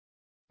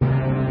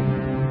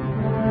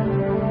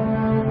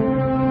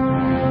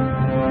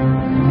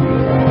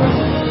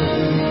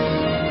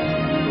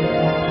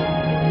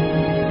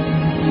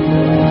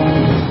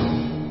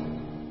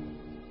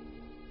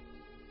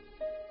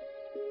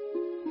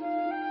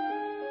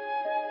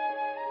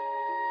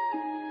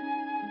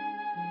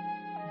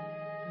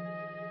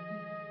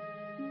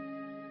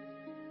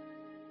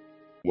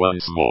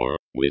Once more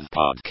with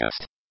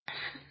podcast.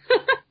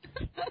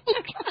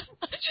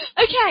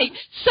 Okay,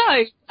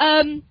 so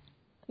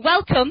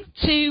welcome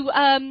to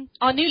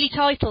our newly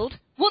titled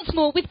Once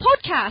More with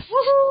Podcast.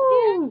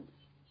 Woohoo!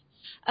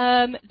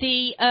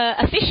 The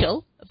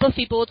official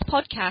Buffy Boards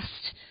podcast.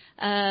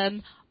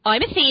 I'm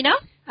Athena.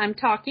 I'm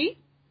Taki.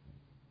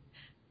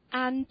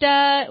 And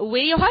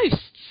we're your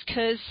hosts,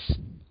 because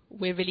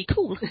we're really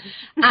cool.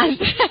 And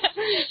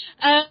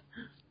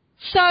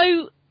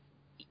so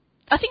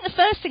I think the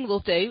first thing we'll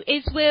do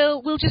is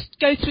we'll just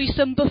go through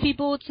some Buffy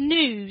Boards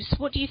news.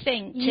 What do you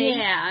think, T?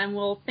 Yeah, and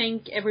we'll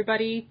thank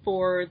everybody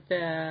for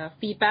the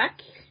feedback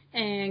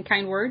and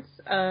kind words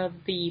of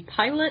the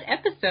pilot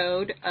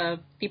episode of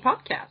the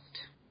podcast.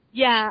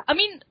 Yeah, I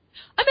mean,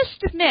 I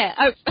must admit,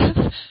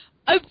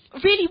 I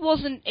really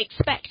wasn't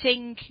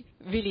expecting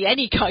really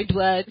any kind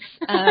words.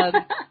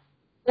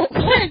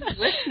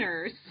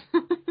 Listeners.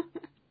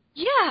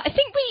 Yeah, I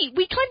think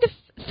we kind of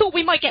thought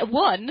we might get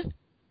one.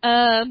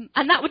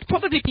 And that would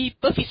probably be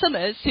Buffy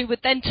Summers, who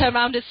would then turn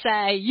around and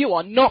say, "You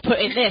are not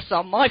putting this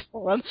on my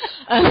forum.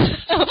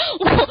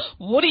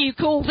 What do you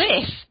call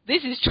this?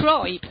 This is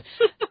tripe."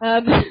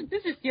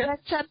 This is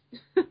just...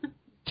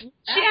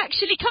 she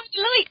actually kind of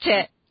liked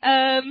it.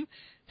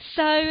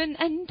 So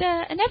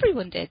and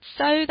everyone did.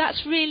 So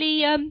that's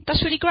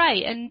really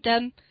great. And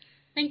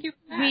thank you for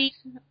that.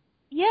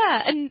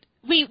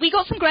 We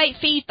got some great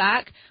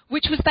feedback,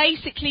 which was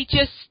basically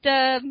just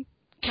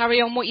carry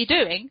on what you're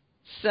doing.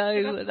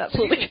 So that's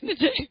what we're going to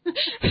do.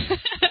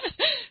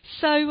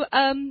 So,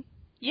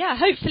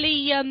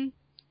 hopefully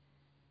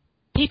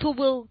people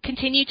will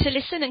continue to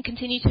listen and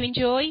continue to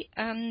enjoy,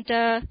 and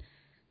I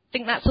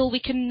think that's all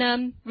we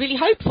can really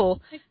hope for.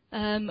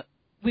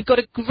 We've got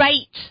a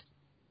great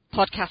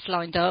podcast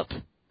lined up,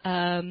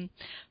 but...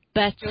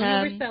 Don't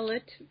oversell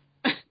it.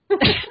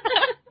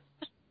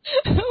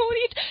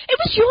 It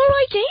was your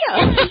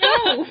idea!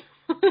 No!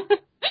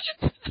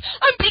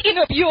 I'm picking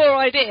up your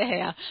idea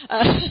here.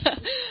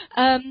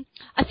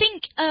 I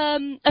think,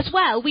 as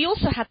well, we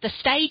also had the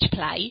stage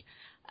play.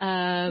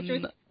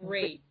 Which was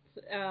great.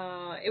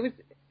 It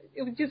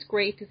was just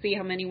great to see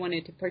how many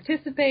wanted to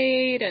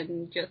participate,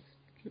 and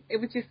it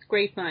was just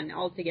great fun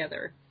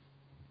altogether.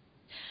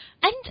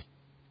 And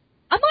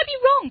I might be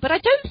wrong, but I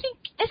don't think,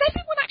 has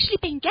everyone actually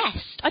been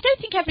guessed? I don't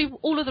think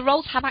all of the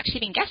roles have actually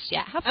been guessed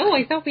yet, have they? Oh,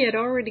 I thought we had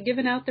already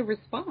given out the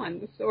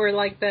response, or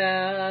like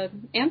the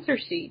answer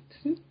sheet.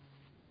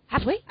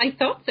 Have we? I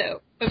thought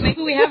so, but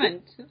maybe we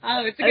haven't.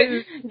 Oh, it's a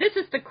good. This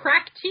is the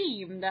crack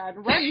team that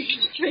runs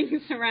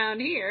things around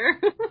here.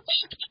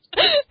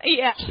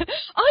 Yeah.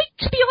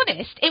 To be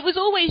honest, it was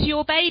always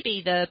your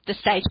baby, the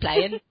stage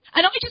play, and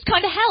I just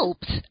kind of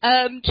helped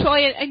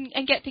try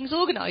and get things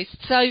organised.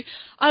 So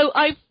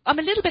I'm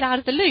a little bit out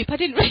of the loop. I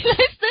didn't realise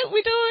that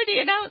we'd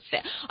already announced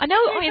it. I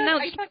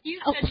thought you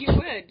said you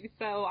would,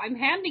 so I'm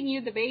handing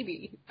you the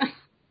baby.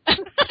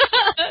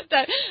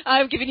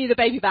 I'm giving you the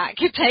baby back.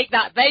 Take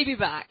that baby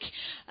back.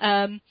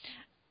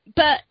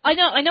 But I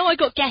know I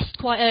got guessed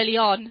quite early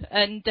on,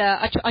 and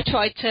I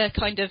tried to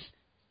kind of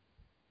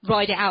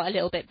ride it out a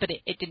little bit, but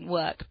it didn't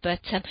work.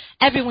 But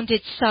everyone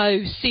did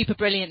so super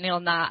brilliantly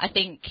on that. I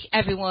think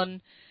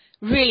everyone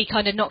really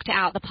kind of knocked it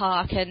out of the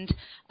park, and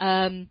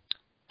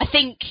I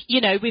think,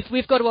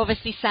 we've got to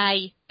obviously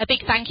say a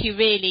big thank you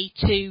really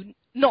to,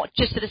 not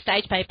just for the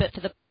stage play, but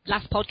for the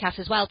last podcast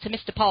as well, to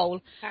Mr.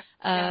 Pole,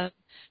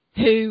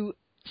 who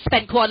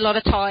spent quite a lot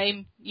of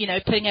time,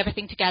 putting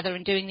everything together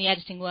and doing the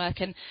editing work,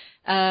 and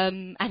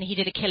he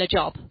did a killer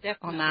job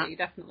on that.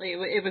 Definitely.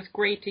 It was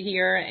great to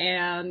hear,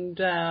 and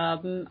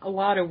a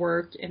lot of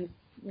work, and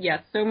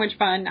yes, so much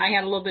fun. I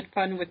had a little bit of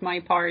fun with my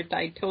part.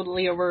 I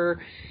totally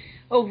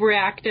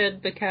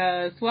overacted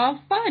because, well,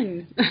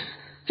 fun.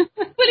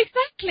 Well,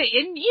 exactly,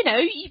 and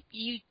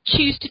you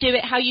choose to do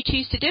it how you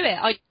choose to do it.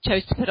 I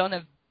chose to put on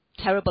a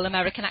terrible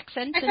American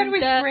accent. I thought it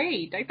was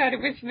great. I thought it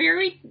was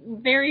very,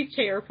 very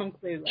Cher from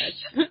Clueless.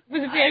 It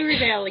was a very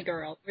Valley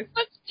Girl. It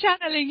was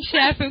channeling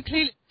Cher from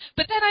Clueless.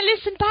 But then I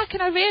listened back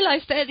and I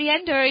realised that at the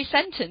end of every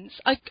sentence,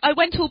 I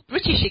went all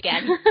British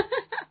again.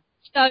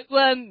 So,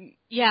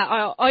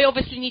 I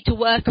obviously need to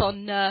work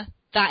on that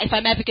if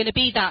I'm ever going to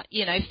be that,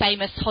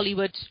 famous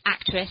Hollywood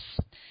actress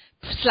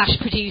 /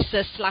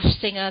 producer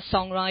 / singer,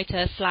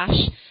 songwriter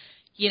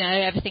 /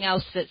 everything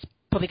else that's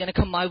probably going to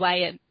come my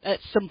way at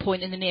some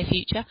point in the near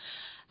future.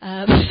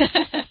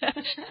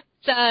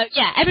 So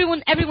yeah,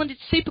 everyone did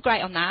super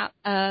great on that.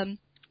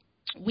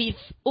 We've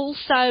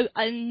also,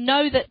 I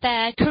know that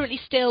they're currently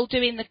still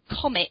doing the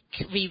comic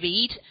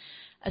reread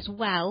as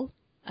well.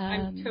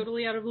 I'm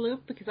totally out of the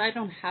loop because I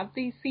don't have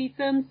these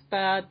seasons,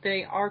 but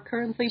they are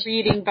currently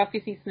reading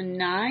Buffy season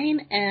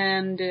 9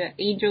 and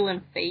Angel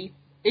and Faith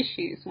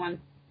issues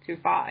 1 through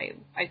 5,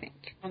 I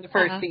think, on the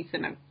first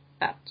season of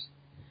that.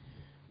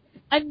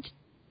 And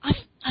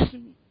I've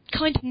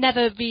kind of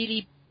never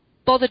really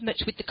bothered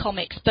much with the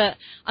comics, but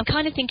I'm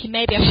kind of thinking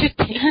maybe I should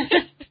be.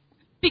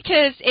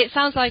 Because it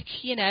sounds like,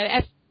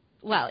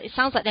 it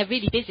sounds like they're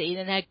really busy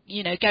and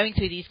they're, going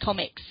through these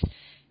comics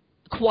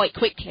quite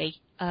quickly.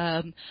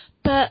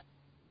 But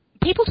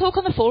people talk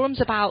on the forums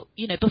about,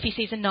 Buffy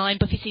season 9,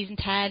 Buffy season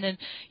 10, and,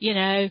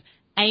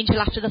 Angel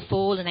After the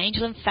Fall and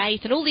Angel and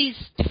Faith and all these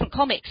different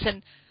comics,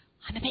 and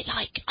I'm a bit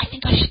like, I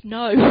think I should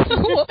know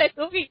what they're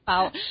talking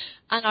about,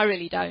 and I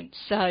really don't.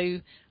 So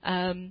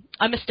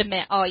I must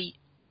admit,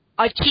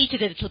 I've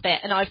cheated a little bit,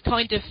 and I've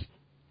kind of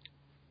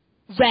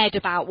read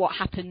about what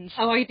happens.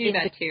 Oh, I do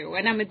that too,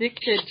 and I'm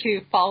addicted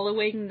to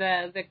following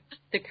the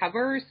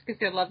covers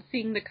because I love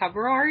seeing the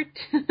cover art.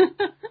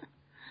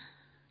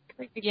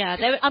 Yeah,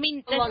 there's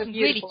a lot of some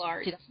beautiful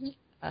really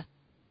art.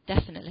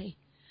 Definitely.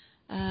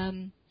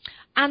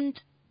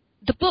 And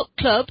the book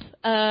club,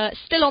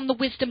 still on the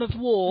Wisdom of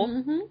War,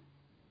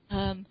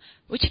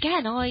 which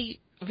again I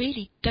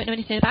really don't know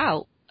anything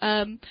about.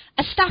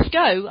 As staff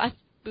go,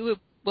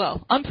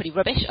 I'm pretty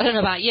rubbish. I don't know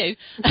about you.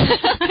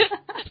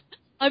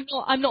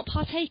 I'm not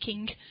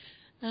partaking.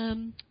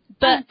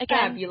 But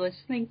again, fabulous,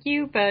 thank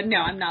you. But no,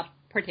 I'm not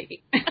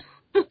partaking.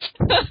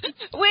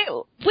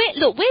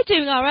 we're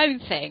doing our own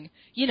thing.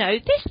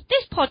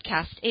 This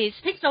podcast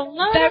takes a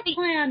lot of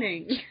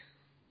planning.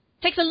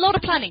 Takes a lot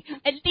of planning.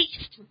 At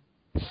least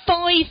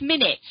 5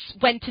 minutes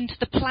went into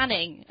the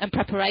planning and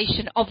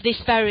preparation of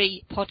this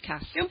very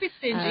podcast. Don't be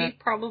stingy.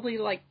 Probably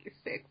like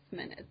 6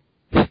 minutes.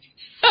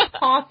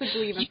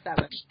 Possibly even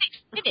 7. 6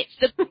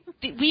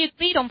 minutes. We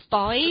agreed on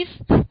 5.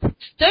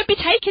 Don't be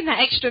taking that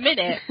extra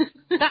minute.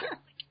 That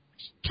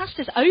classed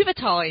as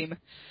overtime.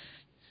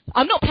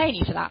 I'm not paying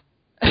you for that.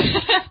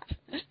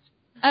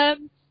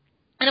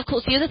 And of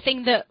course, the other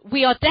thing that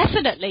we are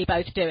definitely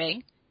both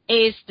doing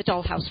is the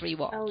Dollhouse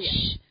rewatch. Oh,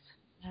 yes.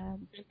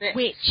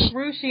 Which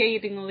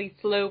excruciatingly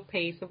slow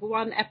pace of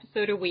 1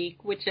 episode a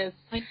week, which is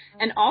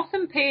an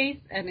awesome pace,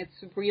 and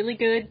it's really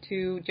good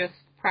to just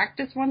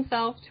practice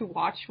oneself to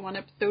watch 1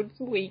 episode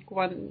a week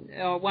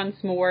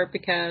once more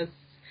because,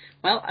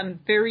 well,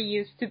 I'm very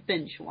used to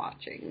binge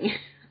watching.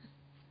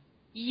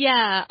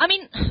 Yeah,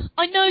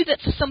 I know that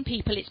for some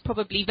people it's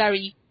probably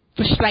very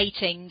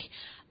frustrating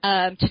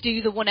to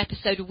do the 1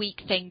 episode a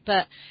week thing,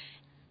 but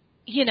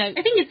I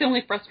think it's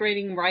only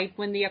frustrating right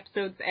when the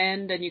episodes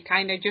end and you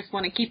kind of just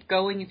want to keep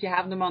going if you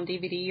have them on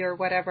DVD or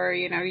whatever,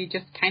 you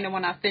just kind of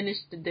want to finish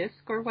the disc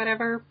or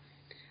whatever.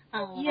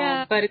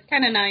 Yeah. But it's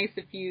kind of nice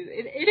it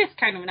is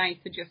kind of nice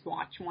to just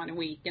watch 1 a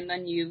week and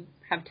then you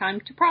have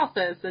time to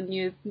process and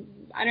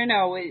I don't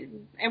know,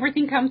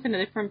 everything comes in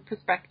a different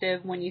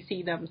perspective when you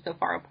see them so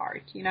far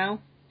apart,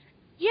 Yeah,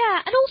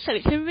 and also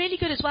it's been really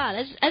good as well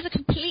as a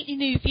completely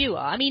new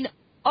viewer.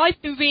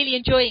 I've been really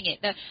enjoying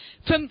it.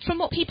 From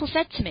what people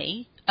said to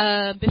me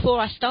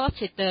before I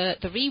started the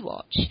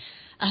rewatch,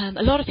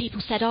 a lot of people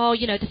said,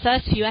 the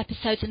first few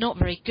episodes are not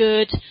very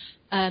good.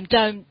 And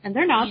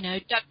they're not.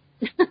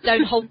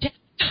 Don't hold.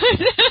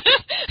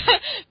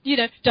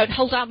 Don't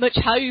hold out much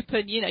hope,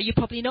 and you're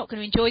probably not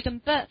going to enjoy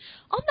them. But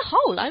on the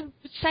whole, I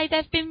would say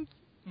they've been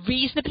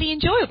reasonably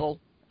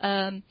enjoyable.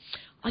 I've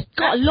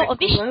got a lot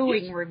of issues.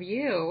 Glowing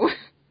review.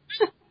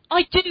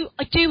 I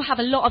do have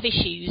a lot of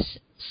issues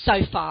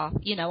so far,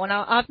 and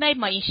I've made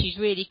my issues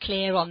really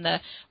clear on the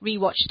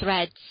rewatch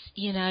threads.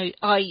 You're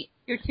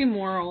too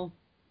moral.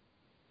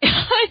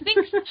 I think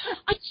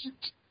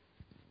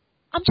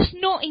I'm just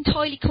not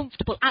entirely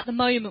comfortable at the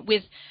moment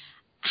with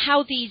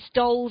how these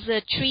dolls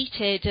are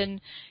treated, and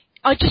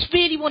I just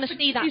really want to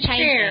see that change.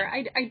 Fair.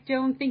 I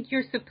don't think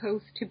you're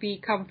supposed to be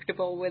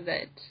comfortable with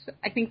it.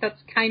 I think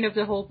that's kind of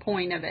the whole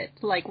point of it.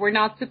 Like, we're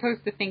not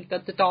supposed to think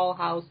that the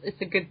dollhouse is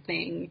a good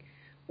thing,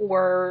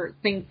 or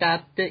think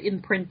that the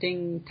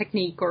imprinting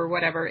technique or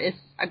whatever is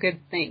a good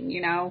thing,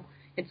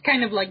 It's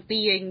kind of like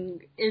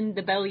being in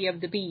the belly of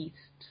the beast,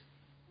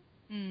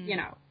 kind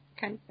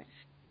of thing.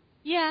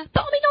 Yeah,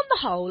 but on the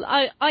whole,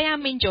 I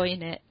am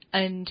enjoying it,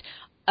 and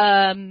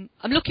I'm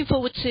looking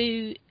forward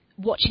to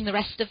watching the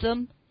rest of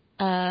them.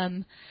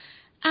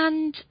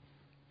 And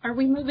are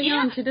we moving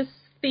on to this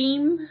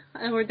theme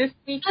or this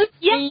week's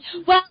yeah. theme?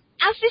 Well,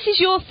 as this is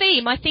your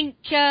theme, I think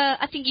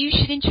you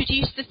should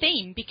introduce the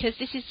theme because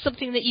this is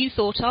something that you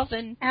thought of.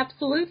 And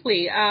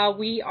absolutely,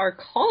 we are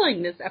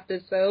calling this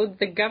episode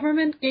 "The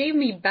Government Gave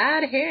Me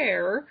Bad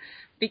Hair."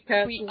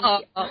 Because we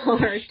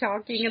are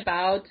talking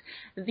about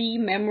the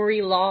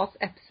memory loss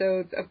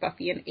episodes of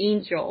Buffy and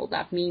Angel.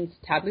 That means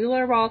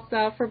Tabula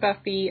Rasa for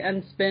Buffy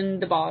and Spin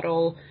the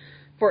Bottle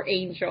for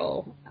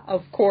Angel.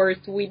 Of course,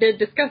 we did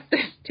discuss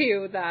this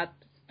too, that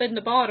Spin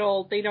the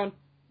Bottle, they don't,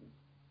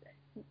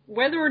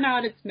 whether or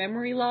not it's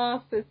memory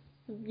loss, it's,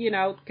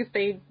 because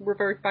they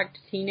revert back to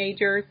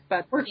teenagers,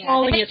 but we're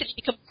calling it... They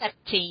become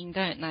 17,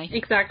 don't they?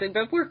 Exactly,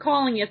 but we're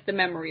calling it the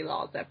memory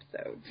loss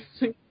episodes.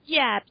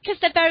 Yeah, because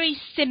they're very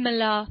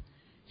similar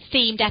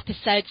themed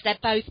episodes. They're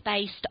both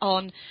based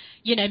on,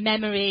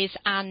 memories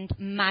and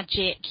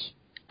magic.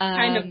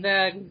 Kind of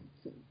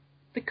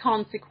the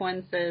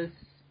consequences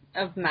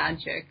of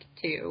magic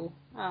too.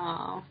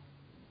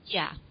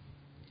 Yeah,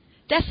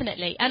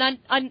 definitely. And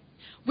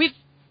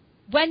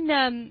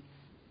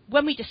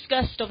when we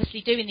discussed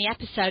obviously doing the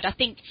episode, I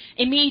think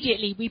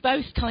immediately we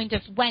both kind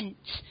of went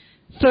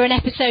for an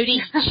episode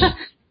each.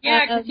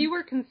 Yeah, because you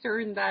were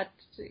concerned that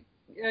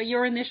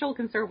your initial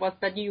concern was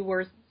that you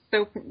were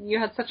you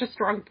had such a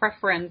strong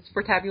preference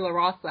for Tabula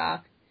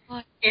Rasa.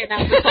 And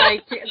I was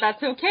like,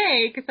 that's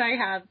okay, because I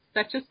have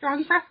such a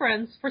strong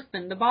preference for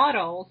Spin the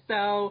Bottle.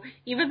 So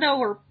even though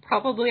we're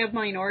probably a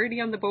minority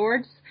on the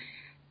boards,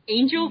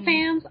 Angel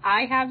fans,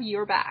 I have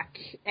your back.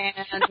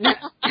 And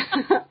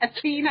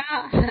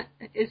Athena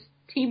is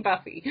Team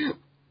Buffy.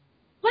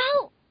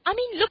 Well, I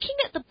mean, looking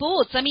at the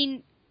boards, I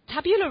mean,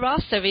 Tabula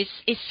Rasa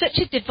is such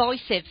a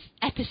divisive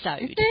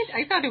episode. Is it?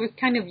 I thought it was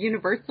kind of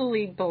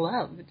universally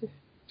beloved.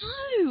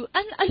 No,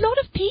 and a lot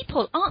of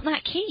people aren't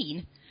that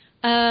keen.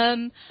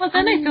 Well,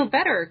 then I feel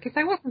better, because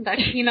I wasn't that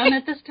keen on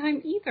it this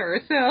time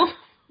either, so...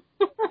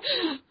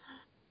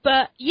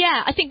 But,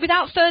 yeah, I think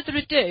without further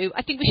ado,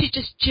 I think we should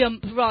just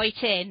jump right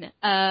in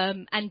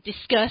and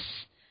discuss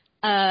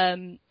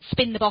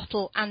Spin the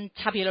Bottle and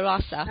Tabula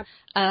Rasa.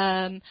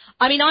 I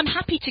mean, I'm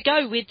happy to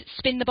go with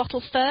Spin the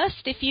Bottle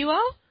first, if you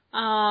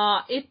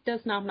are. It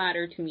does not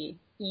matter to me.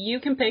 You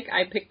can pick,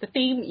 I pick the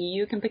theme,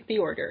 you can pick the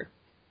order.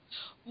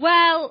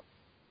 Well...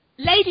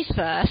 Ladies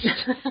first.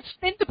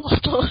 Spin the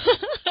Bottle.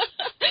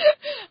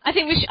 I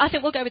think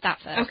we'll go with that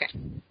first. Okay.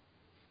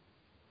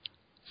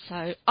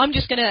 So I'm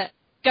just going to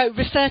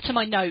refer to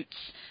my notes,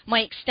 my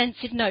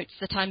extensive notes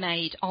that I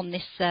made on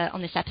this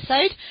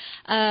episode.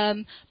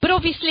 But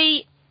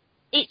obviously,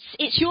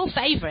 it's your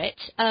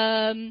favourite.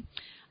 I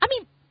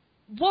mean,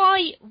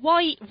 why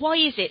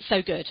is it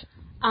so good?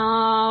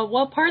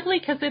 Well, partly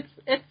because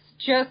it's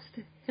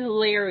just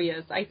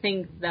hilarious. I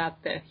think that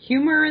the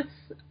humor is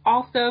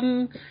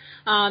awesome.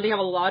 They have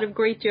a lot of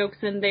great jokes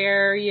in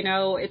there. You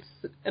know, it's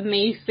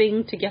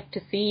amazing to get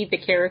to see the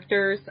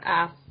characters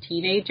as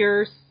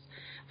teenagers.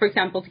 For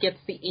example, to get to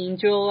see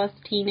Angel as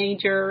a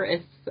teenager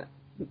is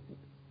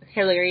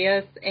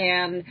hilarious.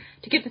 And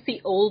to get to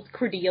see old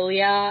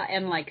Cordelia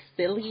and, like,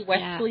 silly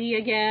Wesley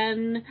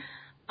again.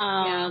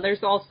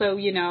 There's also,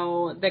 you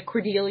know, the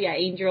Cordelia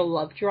Angel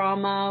love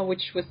drama,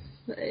 which was...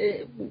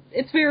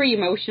 it's very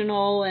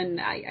emotional, and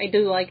I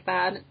do like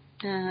that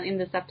in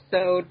this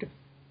episode.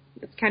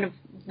 It's kind of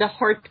the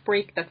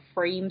heartbreak that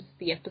frames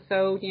the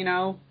episode, you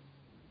know?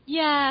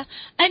 Yeah,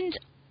 and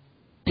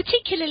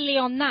particularly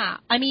on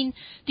that, I mean,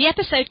 the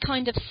episode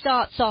kind of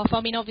starts off,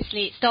 I mean,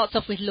 obviously it starts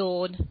off with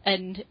Lorne,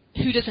 and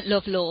who doesn't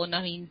love Lorne?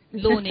 I mean,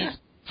 Lorne is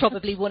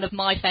probably one of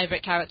my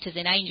favourite characters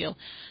in Angel.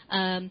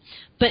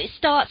 But it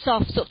starts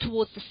off sort of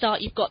towards the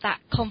start, you've got that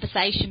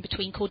conversation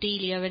between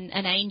Cordelia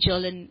and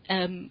Angel,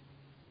 and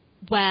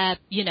where,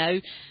 you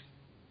know,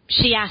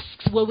 she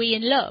asks, were we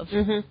in love?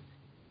 Mm-hmm.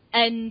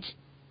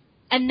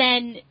 And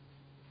then,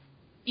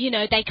 you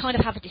know, they kind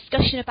of have a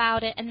discussion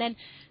about it, and then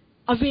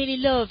I really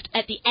loved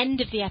at the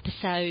end of the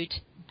episode,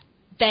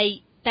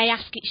 she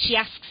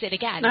asks it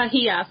again.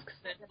 He asks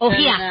it.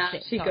 He asks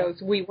it. She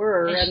goes, we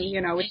were, and you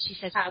know, she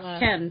says,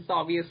 past tense,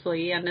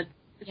 obviously, and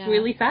it's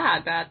really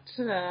sad that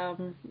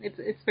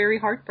it's very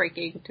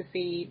heartbreaking to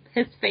see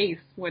his face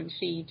when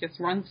she just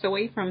runs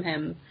away from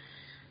him.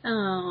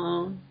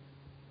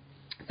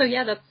 So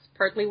yeah, that's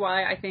partly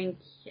why I think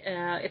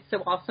it's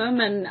so awesome,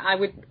 and I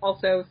would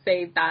also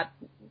say that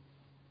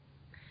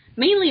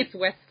mainly it's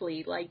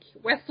Wesley. Like,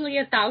 Wesley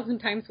 1,000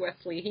 times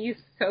Wesley. He's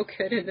so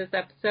good in this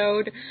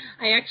episode.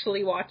 I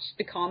actually watched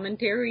the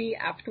commentary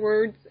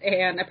afterwards,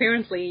 and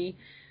apparently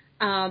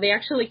they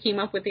actually came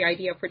up with the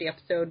idea for the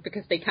episode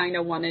because they kind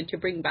of wanted to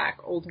bring back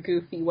old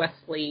goofy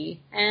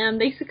Wesley,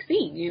 and they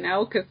succeed, you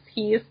know, because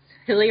he is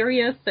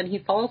hilarious, and he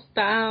falls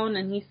down,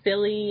 and he's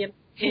silly. And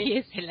he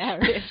is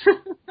hilarious.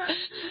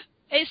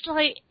 It's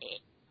like,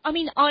 I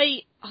mean,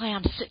 I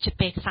am such a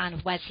big fan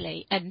of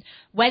Wesley, and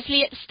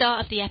Wesley at the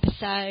start of the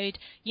episode,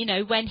 you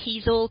know, when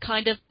he's all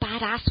kind of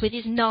badass with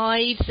his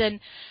knives,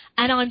 and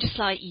I'm just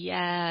like,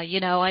 yeah,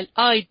 you know,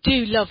 I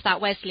do love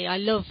that Wesley. I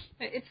love...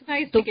 It's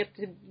nice to get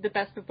the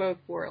best of both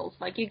worlds.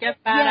 Like, you get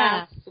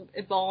badass,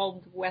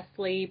 evolved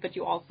Wesley, but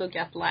you also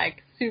get,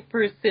 like,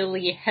 super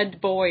silly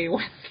head boy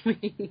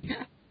Wesley.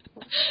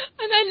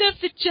 And I love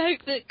the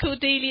joke that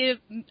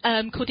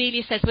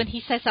Cordelia says when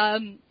he says,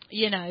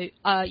 you know,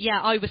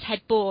 I was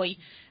head boy,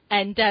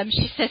 and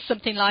she says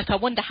something like, I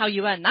wonder how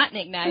you earned that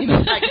nickname.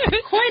 Like,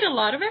 quite a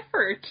lot of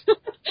effort.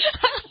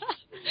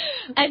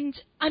 And,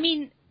 I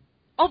mean,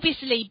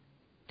 obviously,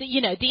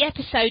 the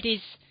episode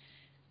is,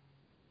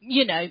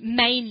 you know,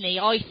 mainly,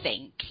 I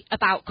think,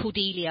 about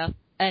Cordelia,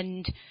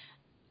 and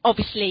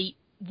obviously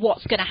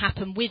what's going to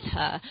happen with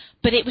her,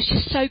 but it was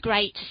just so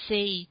great to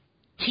see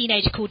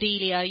teenage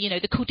Cordelia, you know,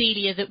 the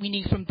Cordelia that we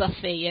knew from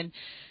Buffy, and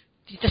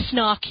the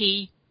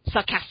snarky,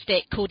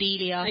 sarcastic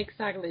Cordelia.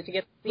 Exactly, to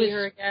get to see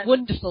her again.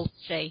 Wonderful to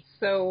see.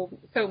 So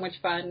much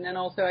fun, and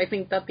also I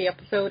think that the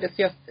episode is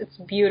just, it's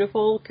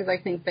beautiful, because I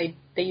think they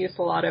use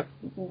a lot of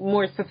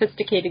more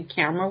sophisticated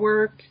camera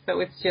work, so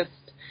it's just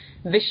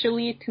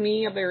visually, to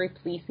me, a very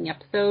pleasing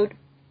episode.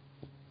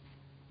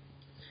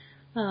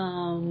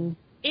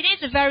 It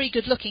is a very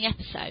good looking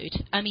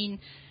episode. I mean,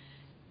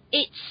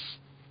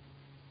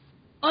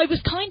 I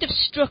was kind of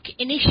struck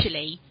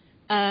initially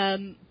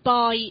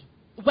by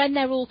when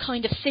they're all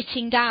kind of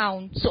sitting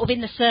down, sort of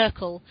in the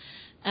circle,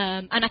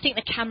 and I think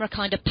the camera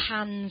kind of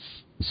pans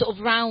sort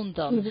of round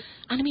them. Mm-hmm.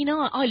 And I mean,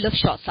 I love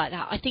shots like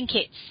that. I think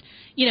it's,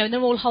 you know, and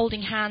they're all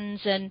holding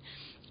hands, and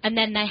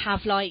then they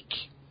have like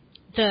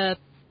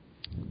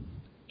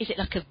is it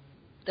like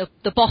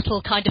the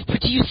bottle kind of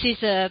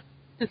produces a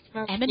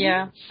eminence?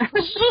 Yeah. I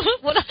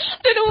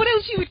don't know what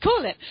else you would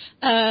call it.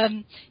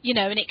 You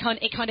know, and it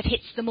kind of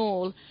hits them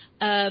all.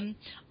 Although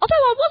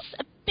I was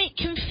a bit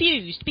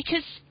confused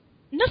because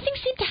nothing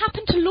seemed to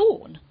happen to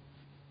Lorne.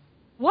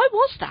 Why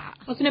was that?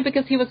 Wasn't it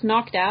because he was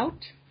knocked out?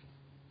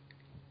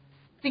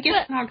 He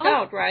gets knocked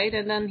out, right?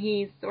 And then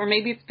or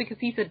maybe it's because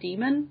he's a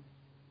demon?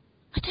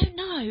 I don't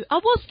know.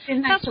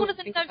 That's one of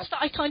the notes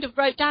that I kind of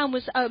wrote down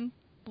was,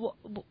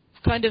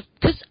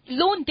 because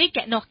Lorne did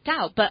get knocked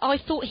out, but I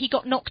thought he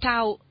got knocked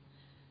out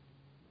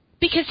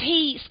because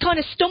he kind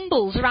of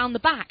stumbles around the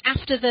back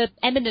after the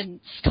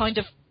eminence kind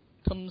of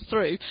comes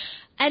through,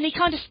 and he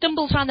kind of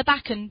stumbles around the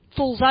back and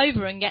falls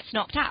over and gets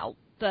knocked out.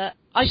 But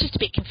I was just a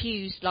bit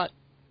confused, like,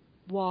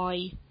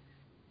 why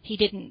he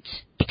didn't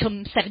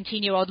become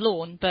 17-year-old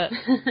Lorne, but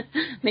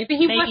maybe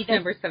he was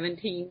never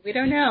 17. We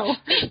don't know.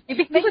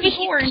 Maybe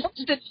he was born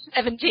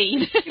 17.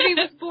 Maybe he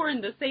was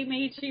born the same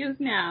age he is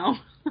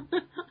now.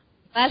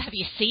 Well, have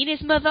you seen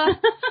his mother?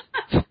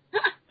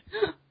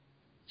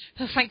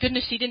 Oh, thank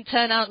goodness she didn't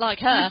turn out like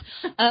her.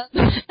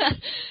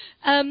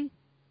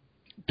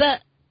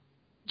 But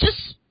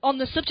just on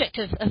the subject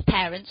of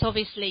parents,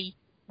 obviously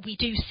we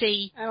do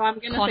see. Oh, I'm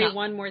going to say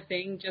one more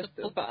thing, just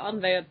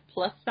on the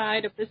plus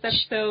side of this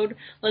episode.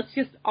 Let's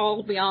just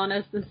all be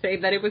honest and say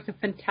that it was a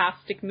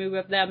fantastic move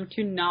of them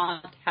to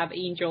not have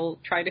Angel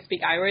try to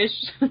speak Irish.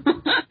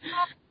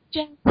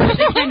 They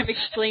kind of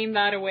explain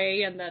that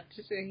away, and that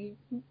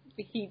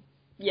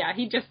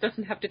he just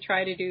doesn't have to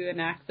try to do an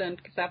accent,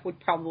 because that would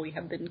probably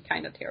have been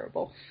kind of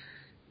terrible.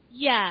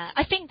 Yeah,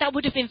 I think that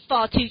would have been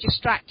far too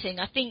distracting.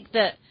 I think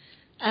that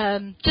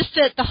just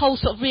the whole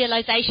sort of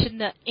realisation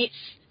that it's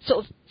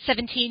sort of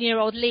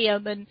 17-year-old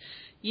Liam, and,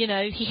 you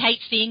know, he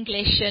hates the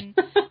English, and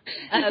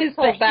his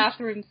whole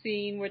bathroom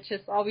scene, which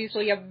is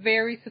obviously a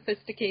very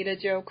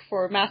sophisticated joke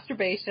for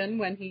masturbation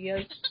when he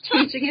is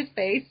changing his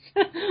face.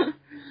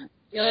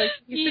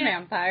 He's a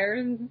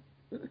vampire.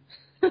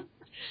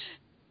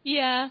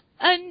 Yeah,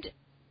 and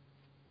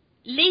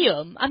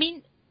Liam, I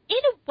mean, in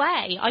a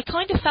way, I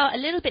kind of felt a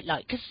little bit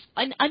like, because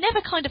I never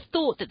kind of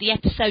thought that the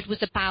episode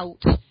was about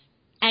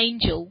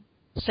Angel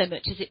so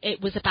much as it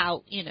was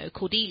about, you know,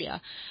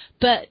 Cordelia.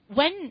 But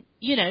when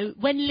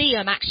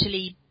Liam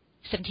actually,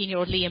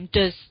 17-year-old Liam,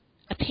 does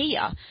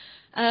appear,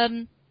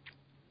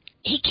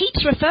 he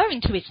keeps referring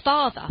to his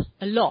father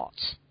a lot,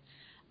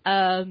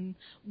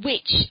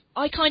 which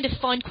I kind of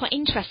find quite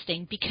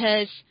interesting,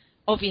 because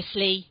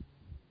obviously,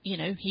 you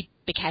know, he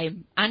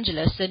became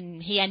Angelus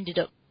and he ended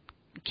up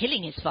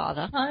killing his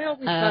father. I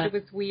always thought it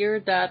was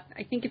weird that,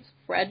 I think it's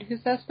Fred who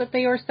says that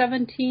they are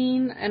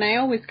 17, and I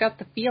always got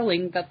the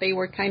feeling that they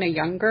were kind of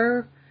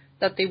younger,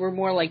 that they were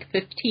more like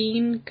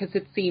 15, because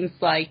it seems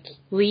like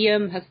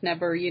Liam has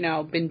never, you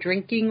know, been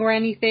drinking or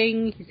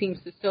anything. He seems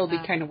to still be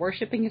kind of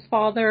worshipping his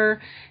father,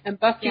 and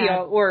Buffy,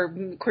 or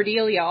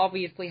Cordelia,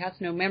 obviously has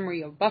no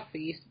memory of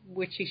Buffy,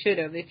 which she should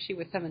have if she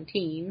was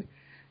 17.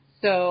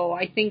 So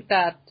I think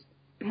that,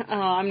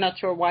 I'm not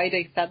sure why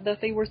they said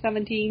that they were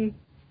 17.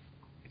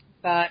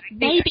 But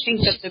I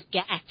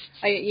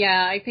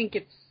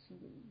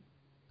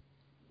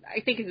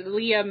think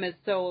Liam is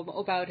so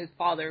about his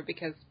father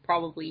because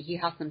probably he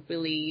hasn't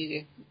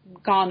really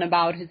gone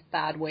about his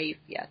bad ways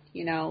yet,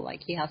 you know, like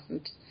he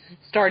hasn't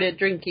started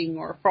drinking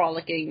or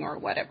frolicking or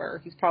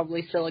whatever. He's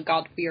probably still a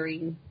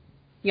God-fearing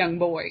young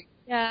boy.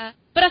 Yeah,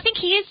 but I think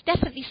he is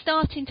definitely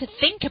starting to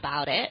think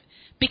about it,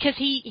 because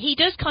he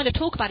does kind of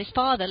talk about his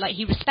father, like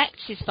he respects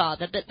his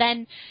father, but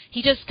then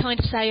he does kind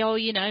of say, oh,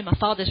 you know, my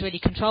father's really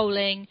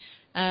controlling,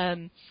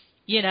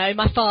 you know,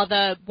 my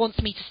father wants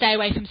me to stay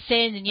away from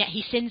sin, and yet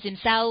he sins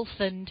himself,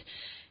 and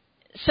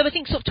so I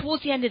think sort of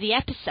towards the end of the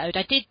episode,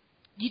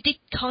 you did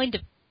kind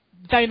of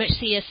very much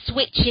see a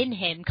switch in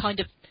him kind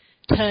of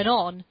turn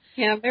on.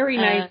 Yeah, very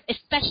nice.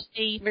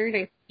 Especially, very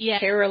nice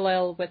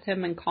parallel with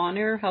him and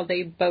Connor, how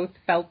they both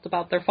felt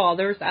about their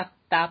fathers at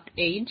that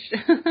age.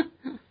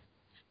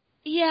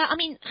 Yeah, I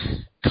mean,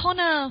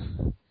 Connor's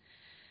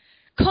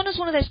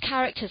one of those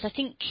characters, I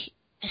think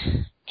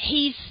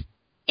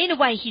in a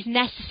way, he's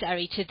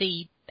necessary to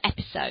the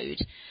episode,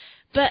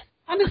 but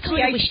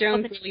honestly, I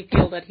don't really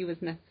feel that he was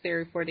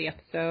necessary for the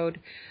episode.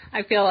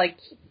 I feel like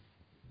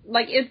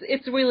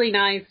it's really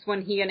nice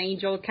when he and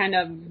Angel kind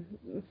of,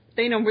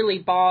 they don't really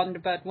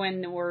bond, but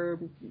when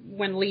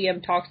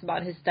Liam talks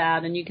about his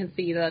dad, and you can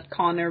see that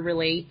Connor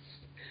relates.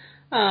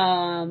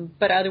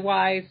 But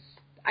otherwise,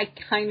 I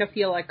kind of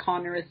feel like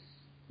Connor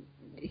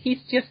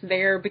he's just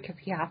there because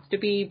he has to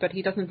be, but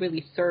he doesn't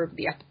really serve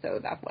the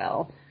episode that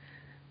well.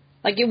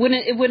 Like, it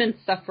wouldn't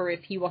suffer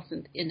if he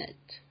wasn't in it.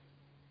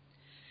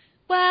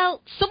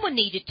 Well, someone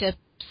needed to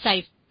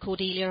save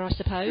Cordelia, I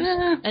suppose.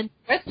 And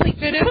Wesley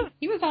could have.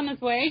 He was on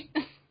his way.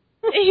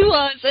 He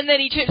was, and then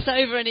he trips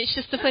over, and it's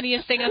just the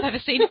funniest thing I've ever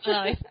seen in my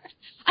life.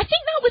 I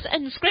think that was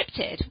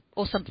unscripted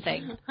or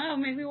something. Oh,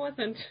 maybe it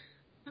wasn't.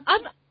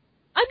 I'm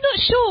not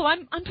sure.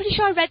 I'm pretty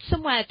sure I read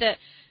somewhere that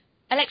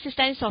Alexis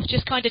Denisof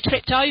just kind of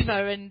tripped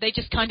over and they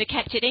just kind of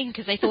kept it in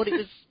because they thought it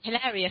was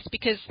hilarious.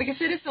 Because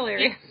it is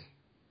hilarious.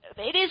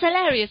 It is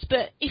hilarious,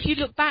 but if you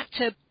look back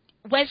to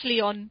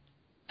Wesley on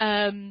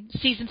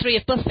season 3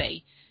 of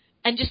Buffy,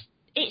 and just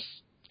it's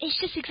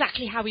just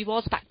exactly how he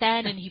was back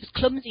then, and he was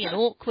clumsy and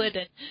awkward,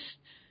 and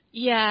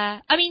yeah,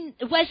 I mean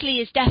Wesley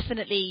is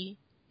definitely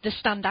the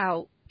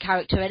standout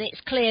character, and it's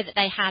clear that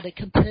they had a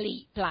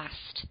complete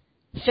blast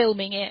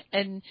filming it,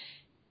 and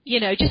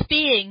just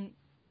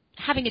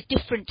having a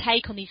different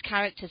take on these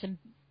characters and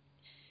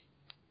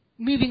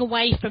moving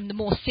away from the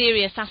more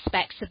serious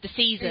aspects of the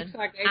season.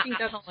 Exactly. I think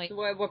that's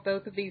what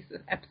both of these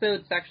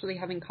episodes actually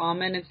have in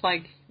common. It's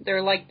like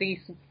they're like these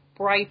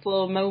bright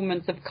little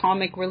moments of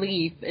comic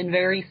relief in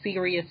very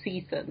serious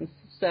seasons.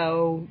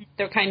 So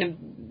they're kind of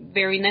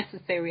very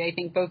necessary, I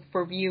think, both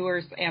for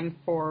viewers and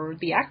for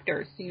the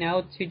actors,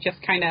 to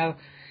just kind of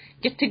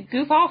get to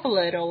goof off a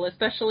little,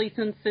 especially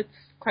since it's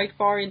quite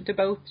far into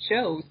both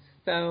shows.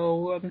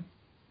 So...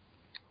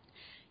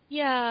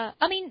 yeah,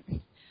 I mean,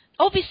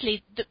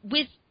 obviously,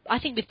 I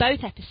think with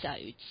both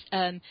episodes,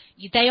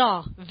 they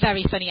are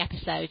very funny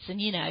episodes, and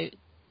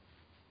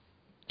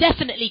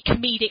definitely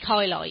comedic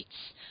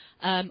highlights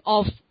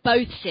of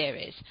both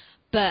series.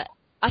 But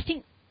I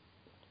think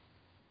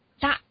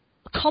that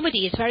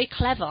comedy is very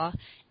clever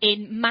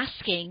in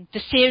masking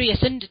the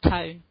serious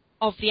undertone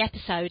of the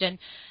episode, and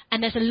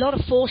there's a lot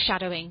of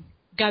foreshadowing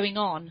going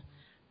on,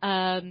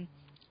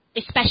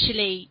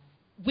 especially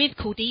with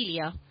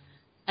Cordelia,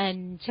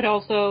 but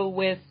also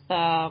with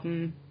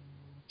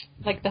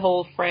like the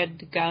whole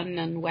Fred, Gunn,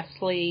 and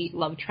Wesley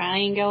love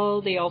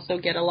triangle. They also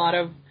get a lot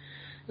of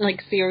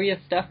like serious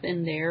stuff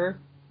in there.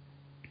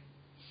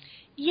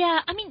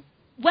 Yeah, I mean,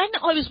 when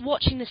I was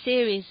watching the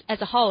series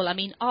as a whole, I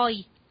mean,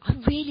 I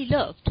really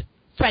loved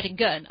Fred and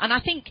Gunn, and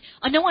I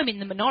know I'm in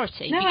the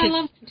minority. No, because I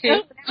love them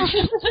too.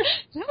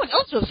 No one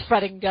else loves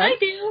Fred and Gunn. I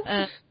do.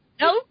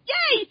 Oh,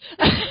 yay!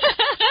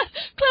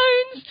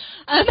 Clones!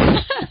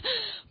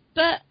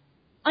 But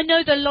I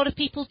know that a lot of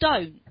people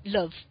don't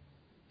love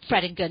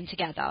Fred and Gunn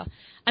together.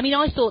 I mean,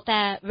 I thought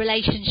their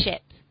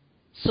relationship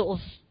sort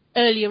of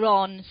earlier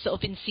on, sort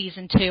of in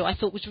season 2, I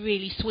thought was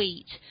really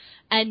sweet.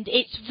 And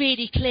it's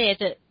really clear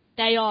that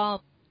they are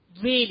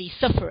really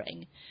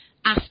suffering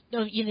after,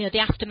 the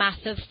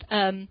aftermath of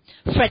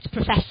Fred's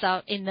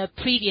professor in the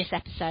previous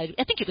episode.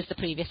 I think it was the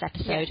previous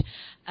episode,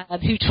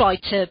 who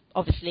tried to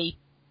obviously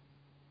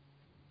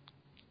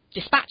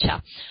dispatch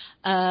her.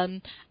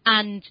 And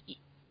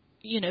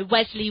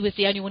Wesley was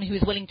the only one who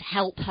was willing to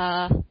help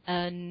her,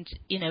 and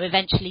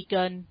eventually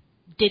Gunn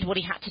did what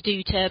he had to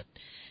do to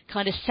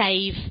kind of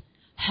save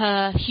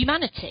her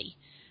humanity.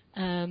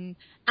 And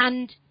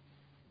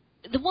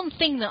the one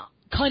thing that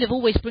kind of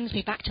always brings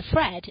me back to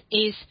Fred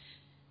is,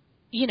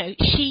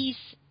 she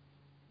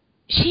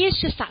is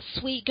just that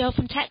sweet girl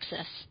from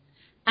Texas,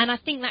 and I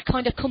think that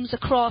kind of comes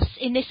across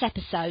in this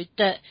episode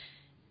that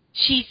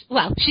she's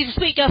a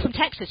sweet girl from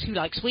Texas who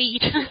likes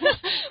weed.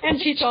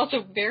 And she's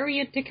also very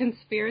into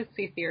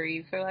conspiracy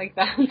theories. I like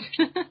that.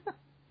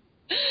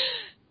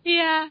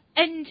 Yeah,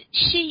 and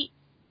she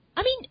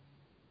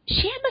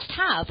must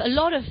have a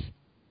lot of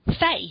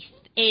faith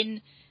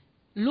in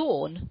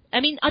Lorne. I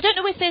mean, I don't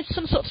know if there's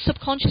some sort of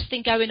subconscious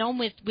thing going on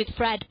with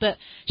Fred, but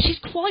she's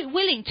quite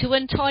willing to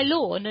untie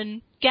Lorne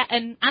and get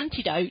an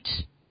antidote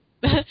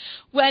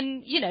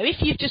when,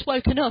 if you've just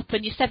woken up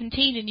and you're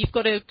 17 and you've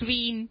got a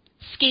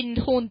green-skinned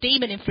horned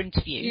demon in front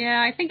of you. Yeah,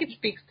 I think it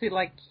speaks to,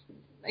 I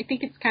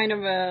think it's kind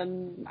of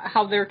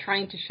how they're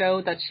trying to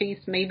show that she's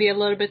maybe a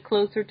little bit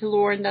closer to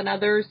Lorne than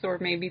others, or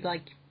maybe,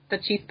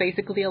 that she's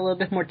basically a little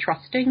bit more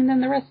trusting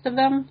than the rest of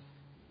them.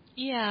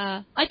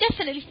 Yeah, I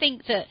definitely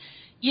think that,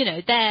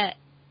 they're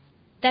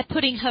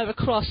putting her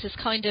across as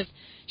kind of,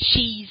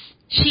 she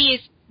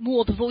is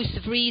more the voice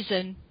of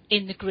reason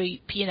in the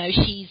group,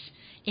 she's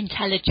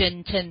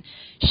intelligent, and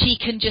she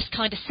can just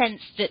kind of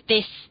sense that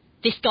this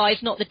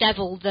guy's not the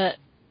devil, that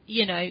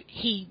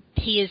he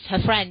is her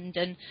friend,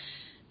 and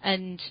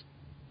then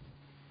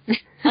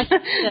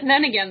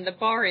again, the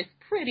bar is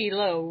pretty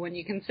low when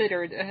you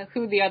consider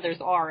who the others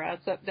are as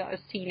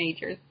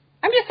teenagers.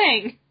 I'm just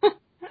saying.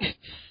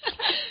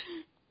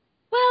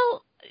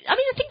 Well, I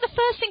mean, I think the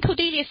first thing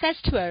Cordelia says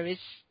to her is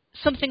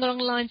something along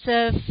the lines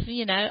of,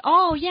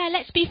 oh yeah,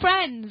 let's be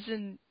friends,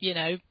 and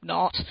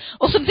not,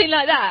 or something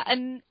like that.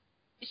 And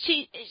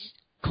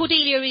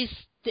Cordelia is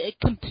the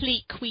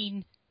complete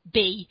queen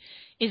bee,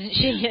 isn't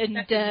she?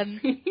 And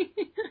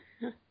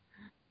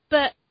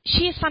but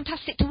she is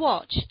fantastic to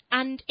watch,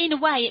 and in a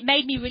way, it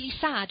made me really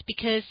sad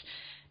because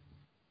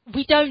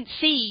we don't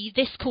see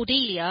this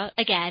Cordelia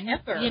again.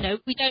 Ever.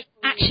 We don't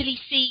actually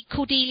see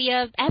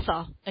Cordelia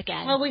ever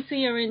again. Well, we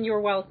see her in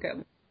You're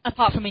Welcome.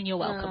 Apart from in You're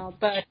Welcome.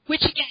 But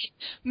which, again,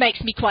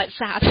 makes me quite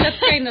sad. That's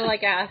kind of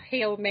like a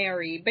Hail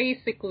Mary.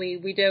 Basically,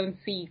 we don't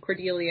see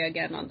Cordelia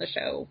again on the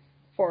show.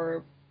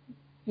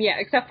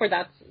 Except for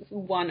that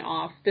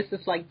one-off. This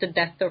is like the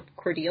death of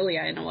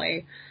Cordelia in a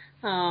way.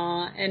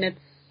 And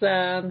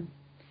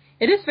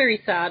It is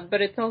very sad, but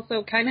it's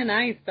also kind of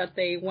nice that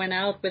they went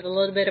out with a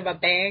little bit of a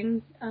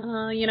bang,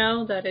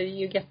 that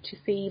you get to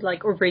see,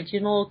 like,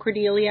 original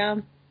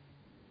Cordelia.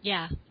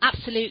 Yeah,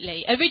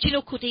 absolutely.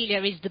 Original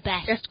Cordelia is the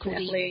best.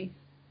 Definitely. Cordelia.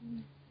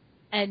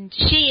 And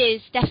she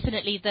is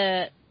definitely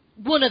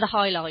one of the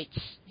highlights,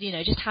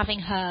 just having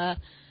her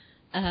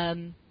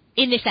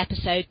in this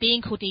episode,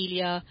 being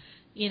Cordelia.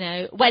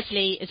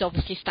 Wesley is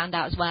obviously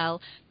standout as well.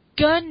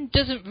 Gunn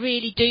doesn't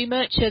really do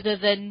much other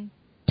than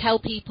tell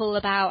people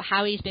about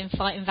how he's been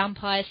fighting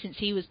vampires since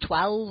he was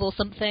 12 or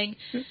something.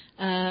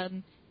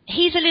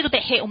 He's a little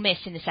bit hit or miss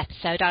in this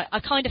episode. I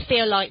kind of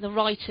feel like the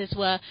writers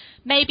were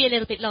maybe a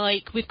little bit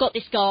like, we've got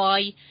this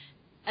guy,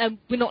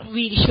 we're not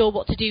really sure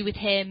what to do with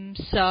him,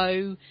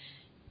 so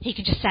he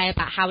can just say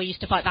about how he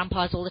used to fight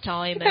vampires all the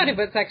time. I thought it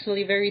was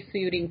actually very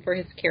suiting for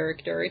his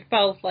character. It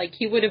felt like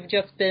he would have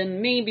just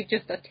been maybe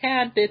just a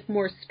tad bit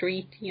more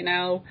street, and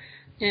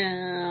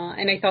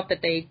I thought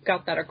that they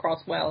got that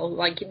across well.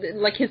 Like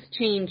his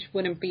change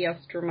wouldn't be as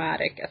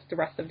dramatic as the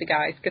rest of the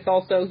guys, because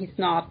also he's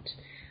not,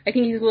 I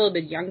think he's a little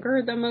bit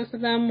younger than most of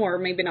them, or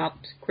maybe not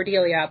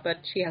Cordelia,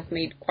 but she has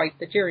made quite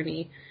the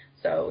journey,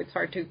 so it's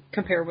hard to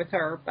compare with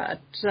her, but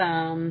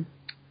I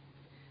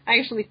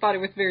actually thought it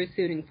was very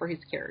suiting for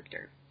his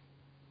character.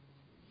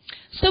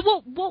 So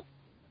what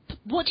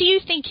do you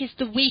think is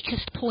the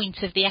weakest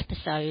point of the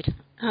episode?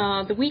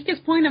 The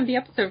weakest point of the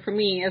episode for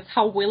me is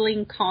how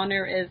willing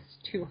Connor is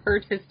to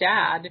hurt his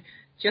dad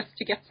just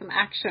to get some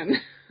action.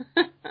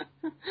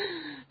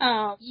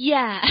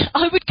 Yeah,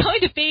 I would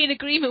kind of be in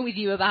agreement with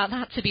you about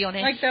that, to be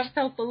honest. Like, that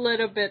felt a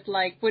little bit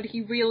like, would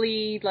he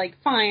really,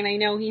 fine, I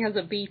know he has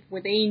a beef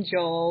with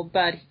Angel,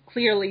 but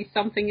clearly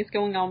something is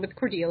going on with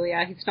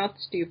Cordelia. He's not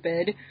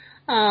stupid.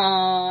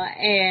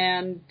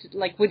 And,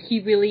 would he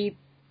really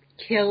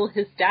kill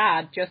his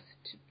dad just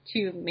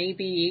to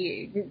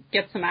maybe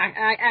get some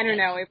I don't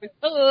know. It was,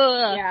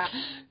 yeah.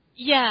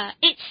 Yeah,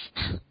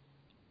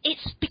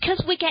 it's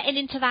because we're getting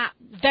into that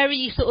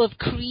very sort of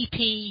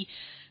creepy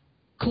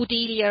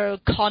Cordelia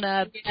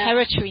Connor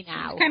territory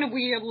now. It's kind of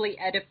weirdly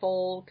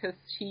Oedipal because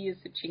she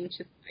used to change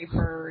his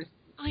diapers.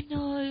 I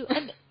know.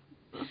 And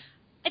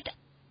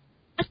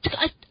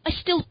I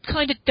still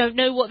kind of don't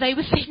know what they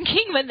were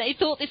thinking when they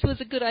thought this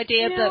was a good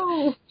idea,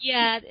 but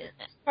yeah.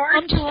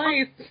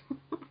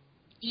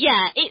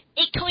 Yeah, it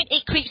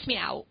creeps me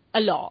out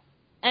a lot.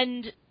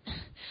 And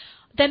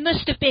there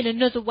must have been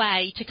another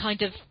way to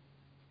kind of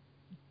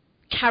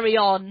carry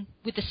on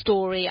with the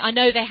story. I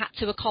know they had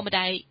to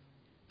accommodate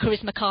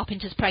Charisma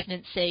Carpenter's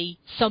pregnancy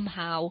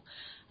somehow.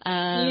 But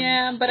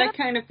I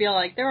kind of feel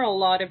like there are a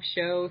lot of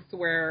shows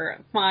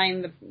where,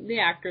 the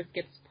actress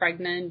gets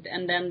pregnant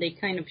and then they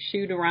kind of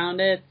shoot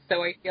around it.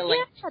 So I feel like...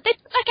 Yeah, they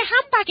put like a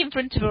handbag in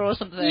front of her or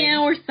something.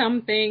 Yeah, or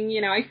something.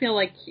 I feel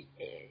like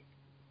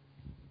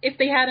if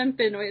they hadn't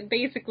been...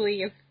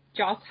 Basically, if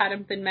Joss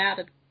hadn't been mad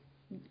at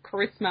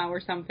Charisma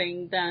or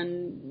something,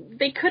 then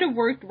they could have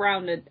worked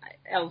around it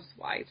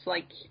elsewise.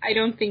 I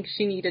don't think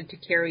she needed to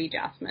carry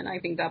Jasmine. I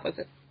think that was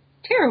a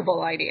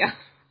terrible idea.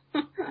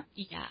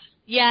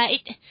 Yeah,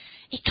 it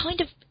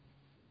kind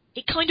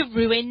of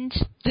ruined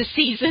the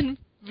season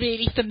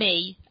really for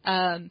me.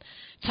 To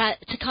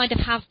kind of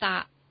have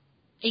that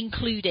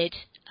included.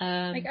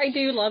 I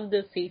do love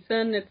this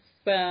season. It's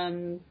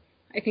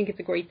I think it's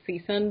a great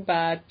season,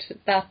 but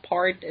that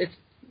part is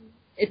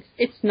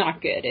it's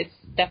not good. It's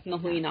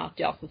definitely not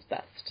Joss's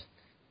best.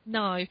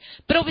 No,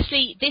 but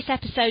obviously this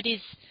episode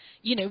is,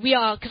 we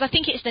are, because I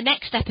think it's the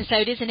next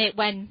episode, isn't it,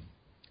 when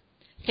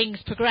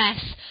things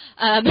progress.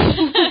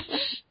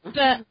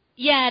 But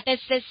yeah,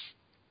 there's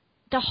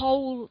the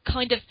whole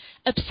kind of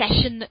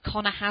obsession that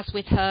Connor has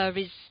with her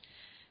is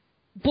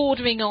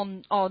bordering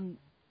on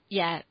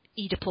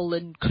Oedipal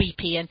and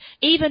creepy, and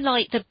even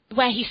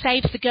where he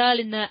saves the girl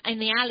in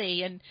the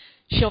alley, and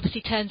she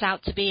obviously turns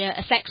out to be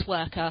a sex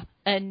worker,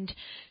 and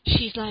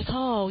she's like,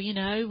 I'll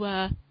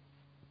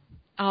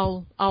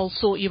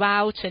sort you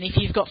out, and if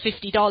you've got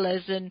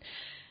 $50,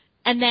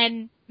 and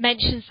then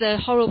mentions the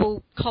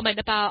horrible comment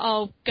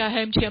about, go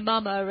home to your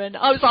mama, and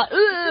I was like,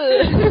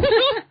 ugh!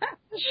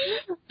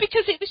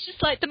 Because it was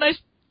just the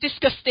most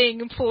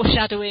disgusting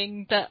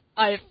foreshadowing that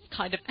I've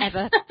kind of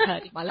ever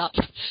heard in my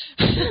life.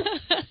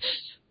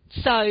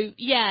 So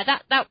yeah,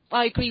 that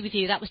I agree with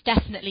you. That was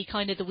definitely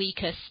kind of the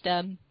weakest.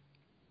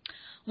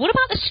 What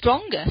about the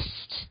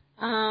strongest?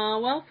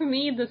 Well, for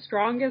me, the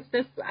strongest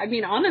is,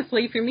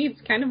 honestly, for me,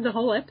 it's kind of the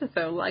whole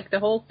episode. The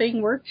whole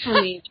thing worked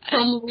for me.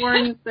 From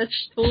Lauren's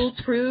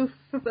foolproof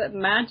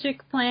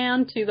magic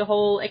plan to the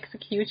whole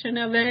execution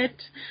of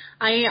it.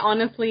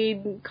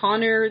 The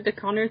Connor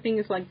thing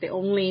is, the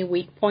only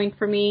weak point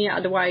for me.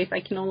 Otherwise, I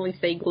can only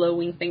say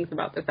glowing things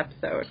about this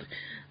episode.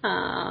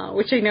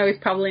 Which I know is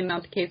probably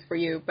not the case for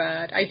you,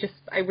 but I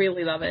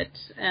really love it.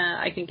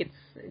 I think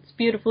it's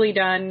beautifully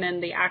done,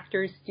 and the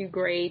actors do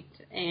great,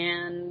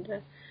 and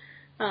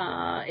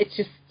it's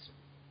just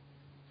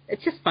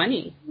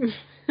funny.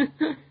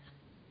 The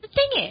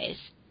thing is,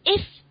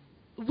 if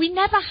we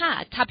never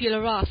had Tabula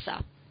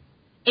Rasa,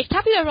 if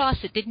Tabula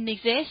Rasa didn't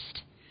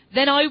exist,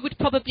 then I would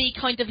probably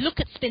kind of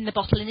look at Spin the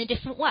Bottle in a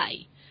different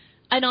way.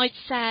 And I'd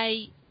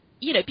say,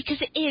 you know, because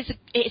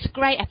it's a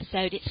great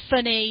episode, it's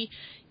funny,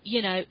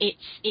 you know,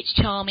 it's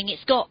charming,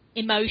 it's got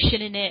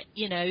emotion in it,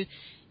 you know,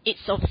 it's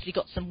obviously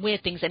got some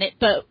weird things in it,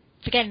 but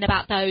forgetting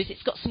about those,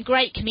 it's got some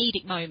great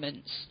comedic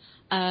moments,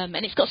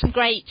 and it's got some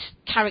great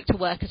character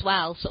work as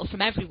well, sort of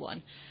from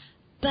everyone.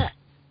 But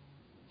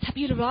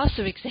Tabula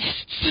Rasa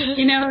exists.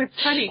 You know,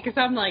 it's funny, because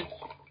I'm like,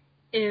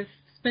 if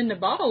Spin the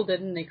Bottle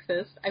didn't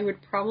exist, I would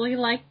probably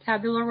like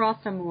Tabula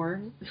Rasa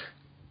more.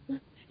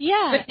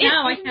 Yeah. But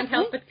now I can't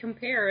help but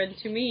compare, and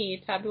to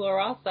me, Tabula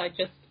Rasa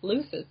just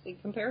loses in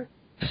comparison.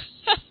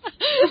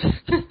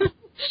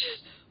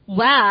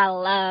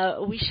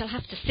 Well, we shall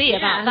have to see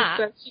about that.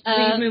 So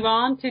should we move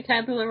on to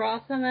Tabula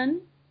Rasa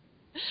then?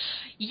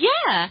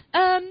 Yeah.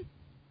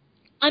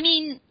 I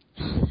mean,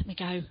 let me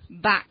go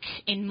back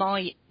in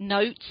my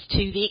notes to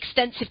the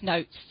extensive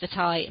notes that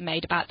I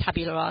made about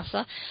Tabula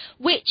Rasa,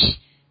 which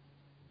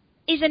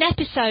is an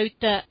episode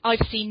that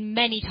I've seen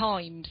many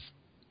times,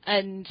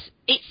 and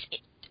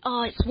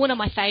it's one of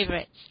my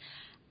favourites.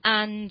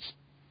 And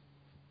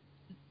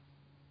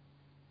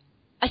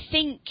I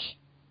think,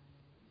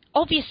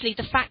 obviously,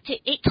 the fact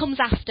it comes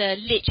after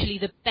literally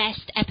the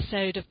best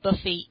episode of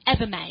Buffy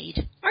ever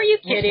made. Are you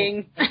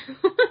kidding?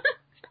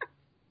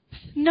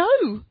 No.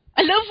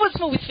 I love Once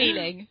More with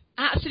Feeling.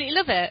 I absolutely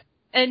love it.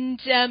 And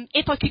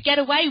if I could get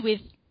away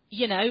with,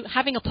 you know,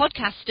 having a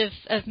podcast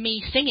of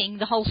me singing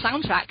the whole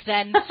soundtrack,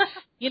 then,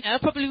 you know, I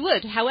probably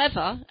would.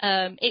 However,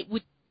 it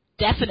would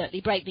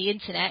definitely break the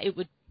internet. It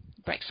would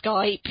break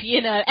Skype.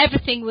 You know,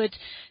 everything would...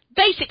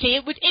 Basically,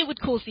 it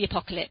would cause the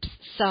apocalypse.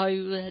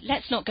 So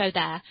let's not go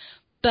there.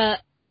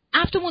 But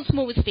after Once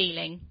More with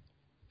Feeling,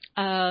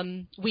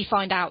 we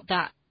find out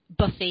that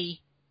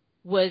Buffy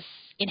was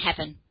in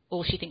heaven,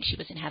 or she thinks she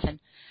was in heaven.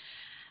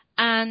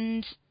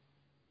 And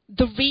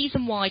the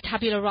reason why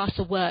Tabula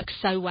Rasa works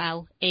so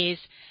well is,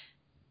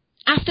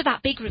 after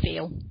that big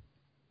reveal,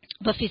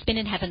 Buffy's been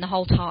in heaven the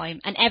whole time,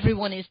 and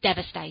everyone is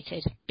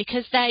devastated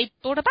because they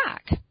brought her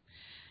back.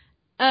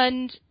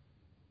 And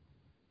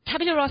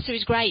Tabula Rasa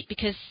is great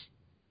because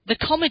the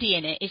comedy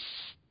in it is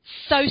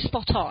so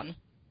spot on,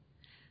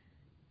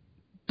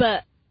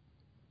 but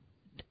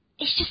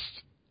it's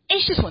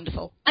just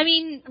wonderful. I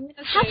mean,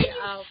 how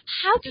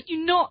can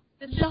you not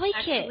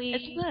like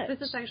it?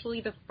 This is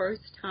actually the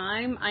first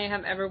time I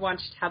have ever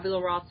watched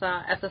Tabula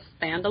Rasa as a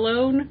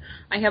standalone.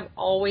 I have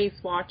always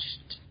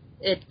watched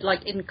it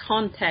like in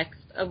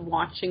context of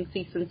watching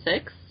season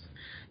 6.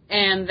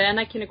 And then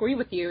I can agree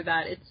with you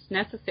that it's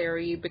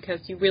necessary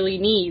because you really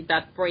need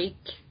that break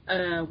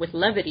with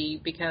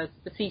levity because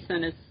the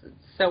season is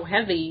so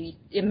heavy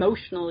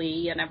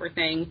emotionally and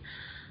everything.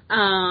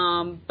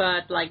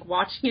 But like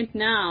watching it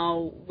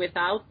now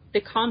without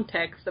the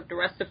context of the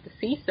rest of the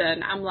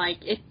season, I'm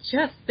like, it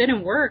just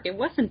didn't work. It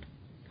wasn't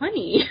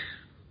funny.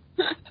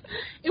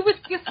 It was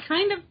just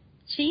kind of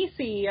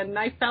cheesy, and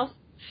I felt,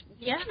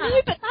 yeah. No,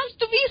 but that's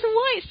the reason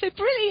why it's so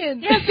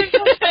brilliant. Yeah,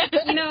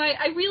 you know,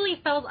 I really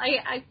felt,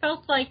 I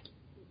felt like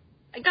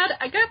I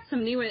got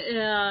some new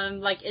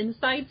like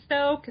insights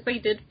though, because I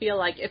did feel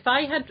like if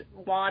I had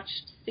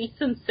watched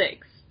season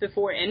 6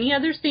 before any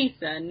other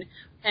season,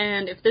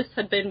 and if this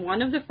had been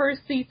one of the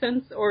first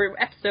seasons or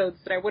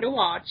episodes that I would have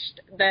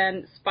watched,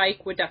 then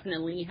Spike would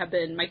definitely have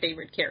been my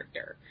favorite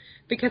character.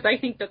 Because I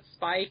think that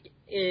Spike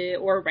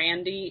or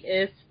Randy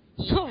is...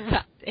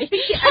 I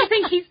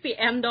think he's the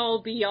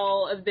end-all,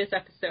 be-all of this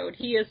episode.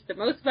 He is the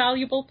most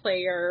valuable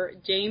player.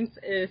 James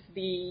is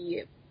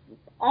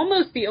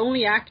almost the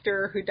only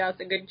actor who does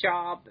a good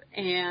job.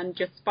 And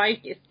just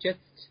Spike is just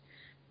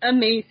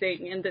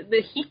amazing, and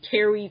he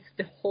carries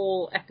the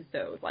whole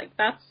episode. Like,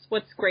 that's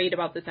what's great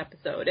about this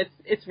episode.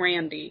 It's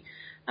Randy.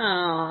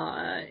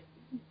 And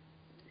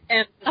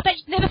I bet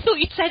you never thought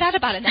you'd say that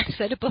about an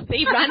episode of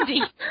Buffy.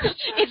 Randy.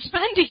 It's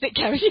Randy that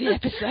carries the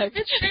episode.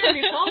 It's Randy.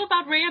 It's all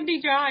about Randy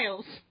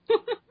Giles.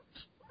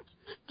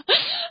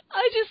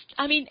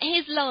 I mean,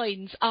 his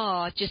lines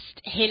are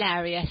just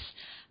hilarious.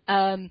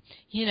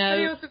 You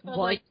know,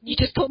 why you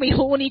just call me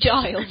Horny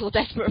Giles or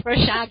Desperate for a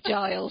Shag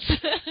Giles.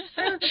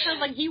 I also felt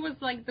like he was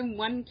like the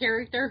one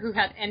character who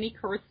had any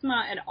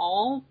charisma at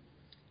all.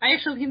 I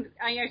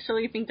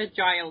actually think that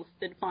Giles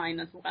did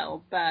fine as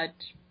well, but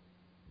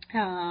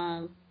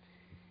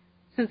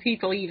since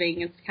he's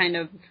leaving, it's kind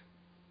of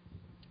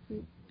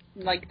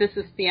like this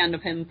is the end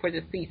of him for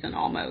the season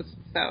almost.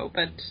 So,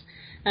 but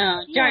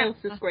Giles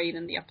is great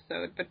in the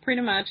episode, but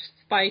pretty much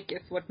Spike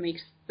is what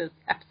makes this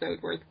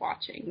episode worth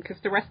watching, because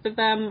the rest of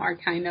them are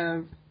kind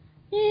of,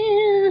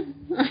 Well,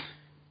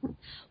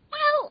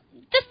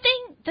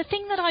 the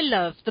thing that I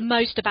love the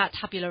most about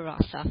Tabula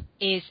Rasa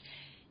is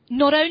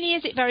not only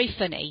is it very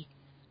funny,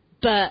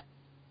 but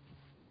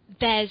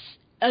there's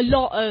a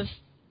lot of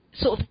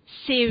sort of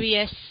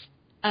serious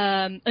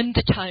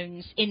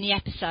undertones in the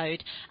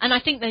episode, and I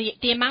think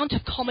the amount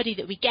of comedy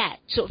that we get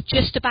sort of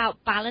just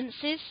about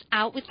balances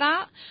out with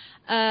that.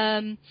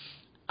 I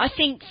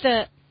think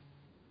that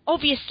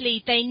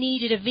obviously they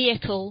needed a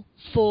vehicle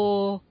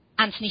for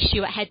Anthony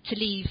Stewart Head to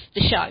leave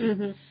the show.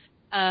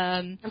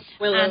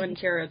 Willow and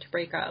Tara to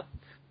break up.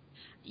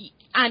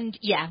 And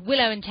yeah,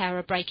 Willow and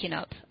Tara breaking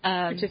up.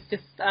 Which is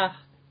just,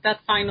 that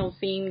final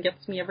scene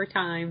gets me every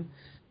time.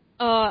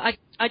 I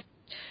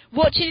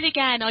watching it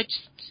again, I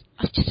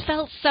just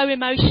felt so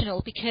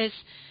emotional because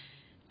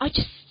I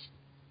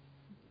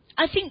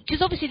think,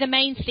 because obviously the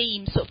main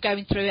themes sort of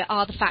going through it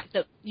are the fact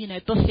that, you know,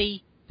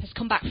 Buffy has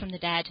come back from the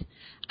dead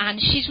and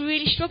she's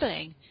really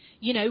struggling.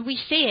 You know, we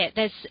see it.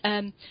 There's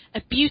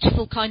a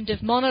beautiful kind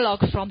of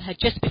monologue from her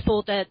just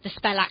before the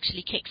spell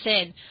actually kicks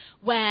in,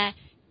 where,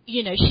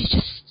 you know, she's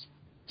just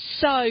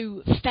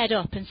so fed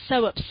up and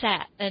so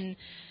upset. And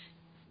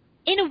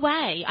in a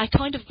way, I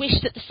kind of wish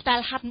that the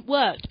spell hadn't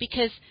worked,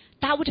 because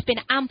that would have been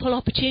ample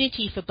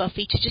opportunity for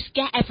Buffy to just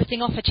get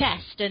everything off her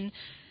chest and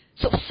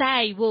sort of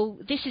say, well,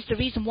 this is the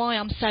reason why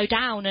I'm so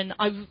down and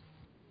I'm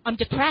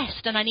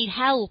depressed and I need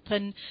help.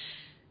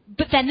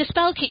 But then the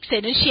spell kicks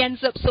in and she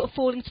ends up sort of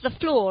falling to the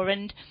floor.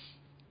 And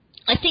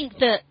I think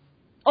that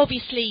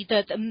obviously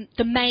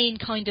the main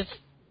kind of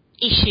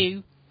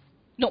issue,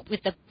 not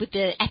with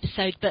the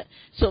episode, but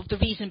sort of the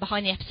reason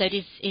behind the episode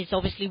is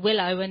obviously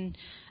Willow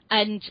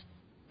and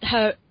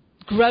her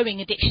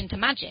growing addiction to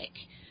magic,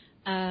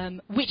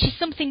 which is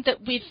something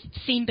that we've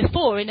seen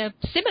before in a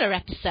similar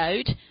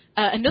episode,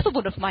 another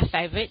one of my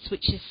favourites,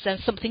 which is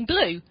Something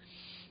Blue,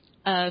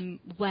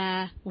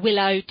 where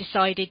Willow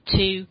decided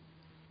to,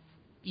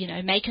 you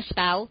know, make a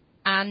spell,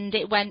 and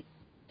it went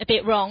a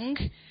bit wrong,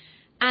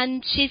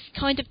 and she's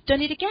kind of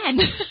done it again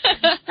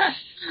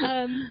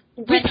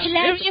with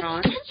hilarious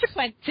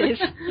consequences.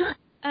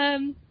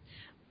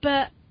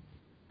 But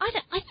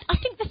I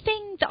think the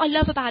thing that I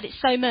love about it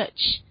so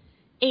much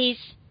is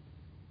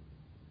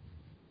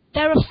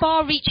there are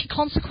far-reaching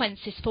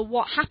consequences for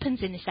what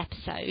happens in this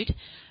episode,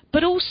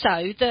 but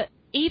also that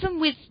even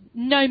with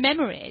no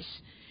memories,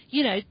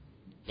 you know,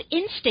 the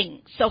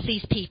instincts of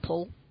these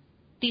people,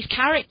 these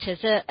characters,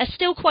 are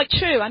still quite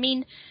true. I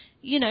mean,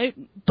 you know,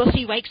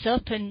 Buffy wakes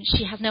up and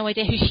she has no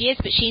idea who she is,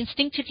 but she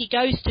instinctively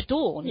goes to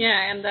Dawn.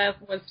 Yeah, and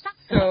that was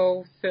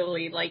so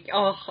silly. Like,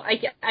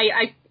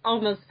 I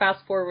almost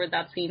fast forward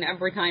that scene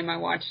every time I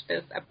watch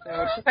this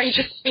episode, because I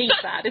just hate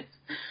that. It's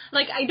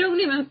like, I don't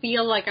even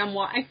feel like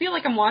I feel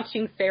like I'm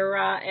watching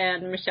Sarah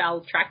and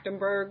Michelle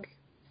Trachtenberg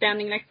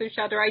standing next to each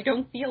other. I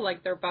don't feel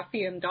like they're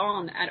Buffy and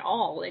Dawn at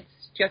all. It's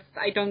just,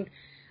 I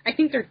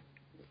think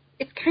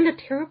it's kind of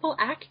terrible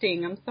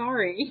acting, I'm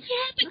sorry.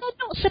 Yeah, but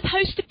they're not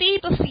supposed to be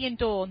Buffy and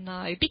Dawn,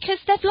 though, because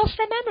they've lost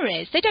their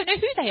memories. They don't know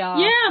who they are.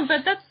 Yeah,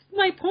 but that's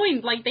my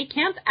point. Like, they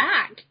can't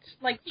act.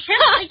 Like,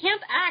 they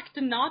can't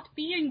act not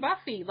being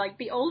Buffy. Like,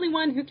 the only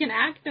one who can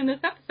act in this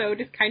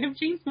episode is kind of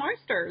James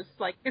Marsters.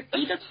 Like, because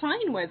he does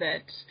fine with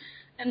it.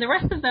 And the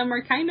rest of them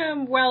are kind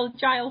of, well,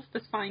 Giles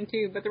does fine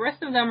too, but the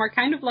rest of them are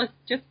kind of like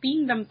just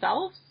being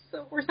themselves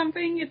or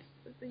something. It's,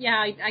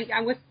 yeah,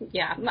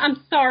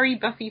 I'm sorry,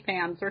 Buffy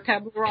fans or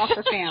Tabula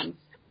Rasa fans.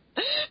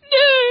 No!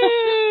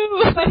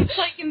 It's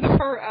like in the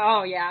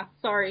oh yeah,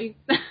 sorry.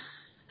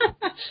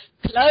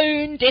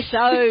 Clone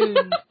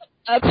disowned.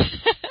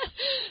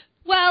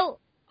 Well,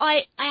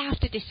 I have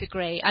to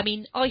disagree. I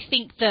mean, I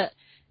think that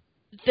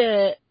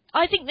it's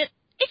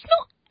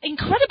not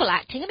incredible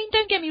acting. I mean,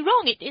 don't get me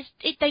wrong,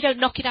 they don't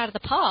knock it out of the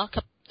park.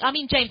 I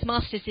mean, James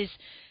Marsters is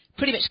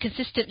pretty much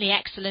consistently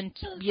excellent,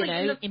 you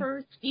know, in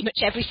pretty much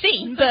every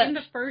scene. But in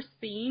the first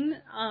scene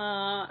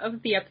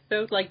of the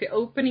episode, like the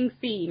opening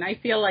scene, I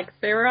feel like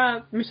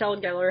Sarah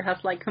Michelle Gellar has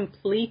like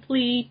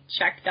completely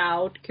checked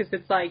out, because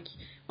it's like,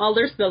 well,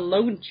 there's the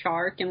loan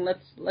shark, and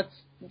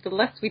the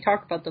less we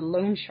talk about the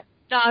loan shark.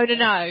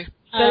 No.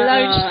 The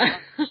loan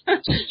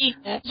shark.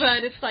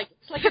 But it's like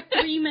a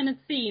 3-minute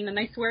scene, and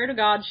I swear to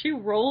God, she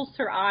rolls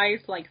her eyes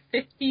like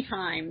 50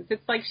 times.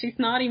 It's like she's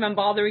not even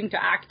bothering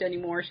to act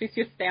anymore. She's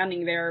just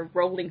standing there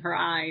rolling her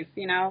eyes,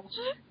 you know?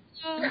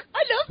 I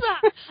love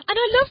that. And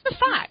I love the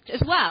fact,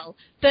 as well,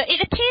 that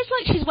it appears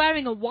like she's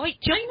wearing a white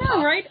jumper. I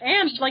know, right?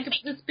 And like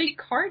this big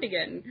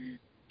cardigan.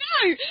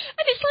 No, and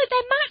it's like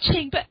they're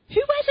matching, but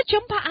who wears a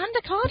jumper and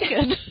a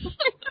cardigan?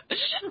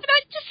 And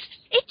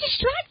it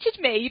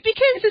distracted me,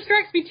 because... It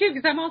distracts me too,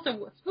 because I'm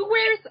also, who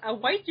wears a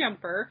white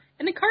jumper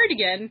and a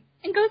cardigan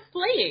and goes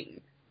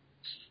sleighing?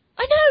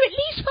 I know, at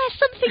least wear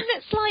something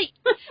that's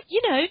like,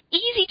 you know,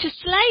 easy to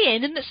slay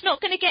in, and that's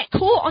not going to get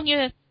caught on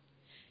your,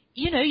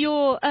 you know,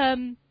 your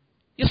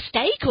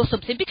steak or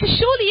something, because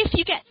surely if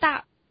you get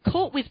that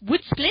caught with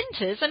wood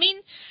splinters, I mean,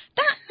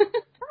 that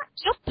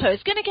jumper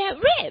is going to get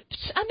ripped.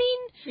 I mean...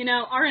 You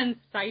know, our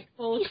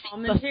insightful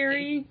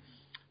commentary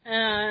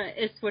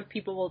is what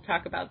people will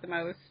talk about the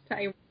most.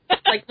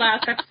 Like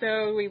last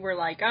episode, we were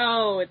like,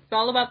 oh, it's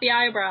all about the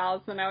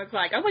eyebrows, and I was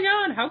like, oh my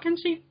God, how can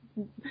she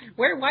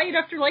wear white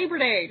after Labor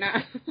Day?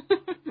 No.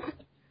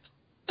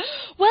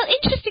 Well,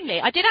 interestingly,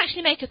 I did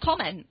actually make a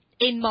comment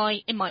in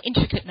my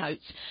intricate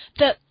notes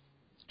that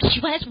she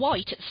wears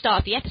white at the start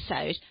of the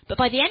episode, but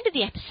by the end of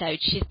the episode,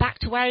 she's back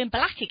to wearing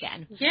black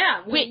again.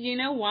 Yeah, you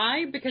know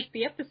why? Because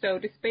the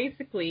episode is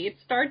basically, it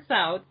starts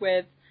out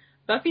with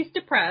Buffy's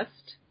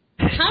depressed,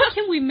 how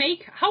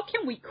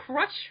can we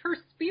crush her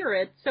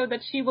spirit so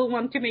that she will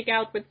want to make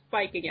out with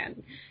Spike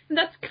again? And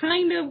that's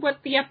kind of what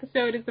the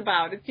episode is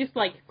about. It's just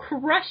like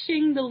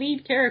crushing the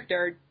lead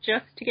character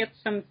just to get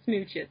some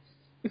smooches.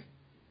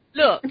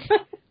 Look,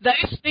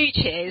 those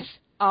smooches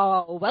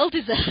are well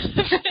deserved.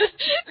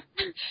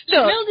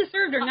 Look, well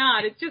deserved or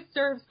not, it just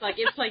serves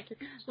it's like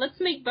let's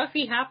make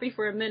Buffy happy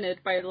for a minute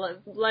by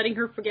letting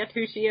her forget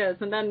who she is,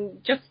 and then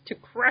just to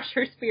crush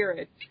her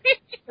spirit,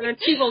 so that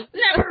she will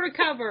never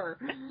recover.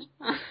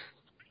 I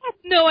have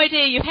no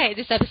idea you hated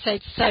this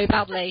episode so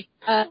badly.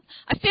 I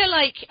feel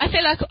like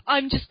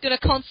I'm just going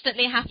to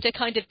constantly have to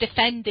kind of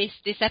defend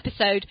this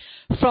episode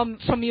from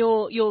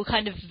your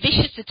kind of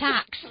vicious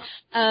attacks.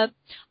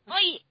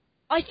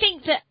 I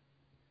think that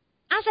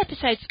as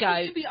episodes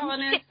go... To be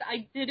honest,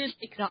 I didn't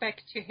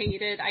expect to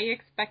hate it. I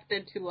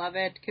expected to love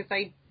it, because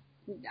I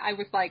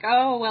was like,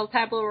 oh, well,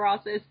 Tabula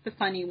Rasa is the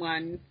funny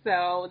one,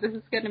 so this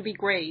is going to be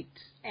great.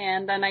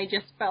 And then I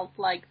just felt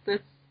like this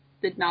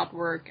did not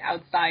work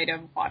outside of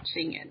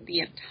watching it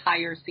the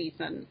entire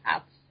season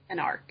as an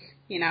arc,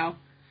 you know?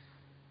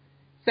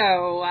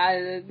 So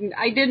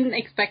I didn't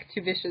expect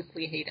to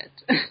viciously hate it.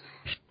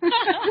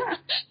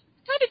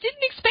 I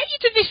didn't expect you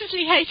to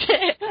viciously hate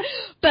it.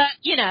 But,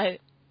 you know...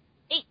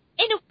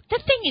 the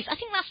thing is, I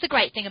think that's the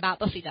great thing about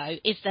Buffy, though,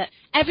 is that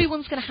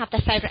everyone's going to have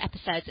their favourite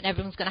episodes, and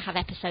everyone's going to have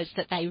episodes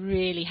that they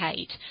really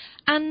hate.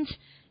 And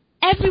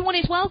everyone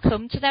is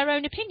welcome to their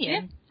own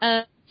opinion.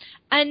 Yeah.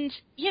 And,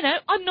 you know,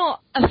 I'm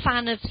not a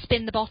fan of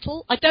Spin the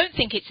Bottle. I don't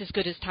think it's as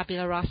good as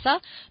Tabula Rasa,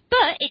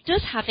 but it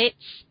does have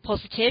its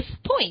positive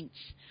points.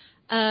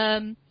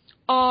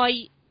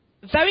 I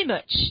very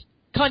much,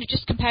 kind of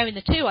just comparing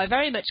the two, I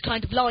very much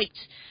kind of liked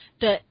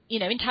that, you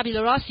know, in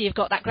Tabula Rasa you've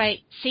got that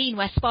great scene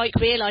where Spike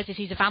realises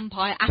he's a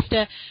vampire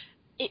after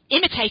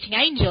imitating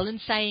Angel and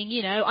saying,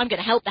 you know, I'm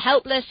going to help the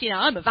helpless, you know,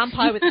 I'm a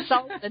vampire with a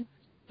soul, and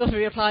Buffy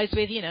replies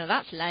with, you know,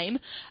 that's lame,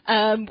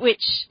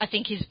 which I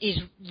think is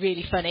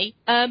really funny.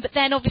 But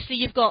then obviously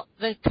you've got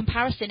the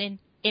comparison in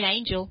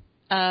Angel,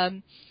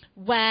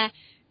 where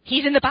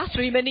he's in the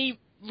bathroom and he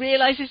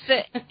realises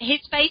that his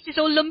face is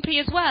all lumpy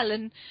as well,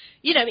 and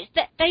you know,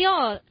 they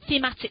are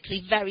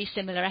thematically very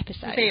similar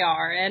episodes. They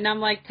are, and I'm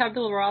like,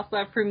 Tabula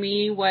Rasa, for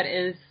me, what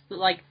is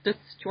like the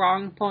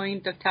strong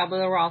point of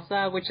Tabula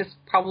Rasa, which is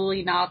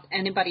probably not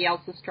anybody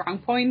else's strong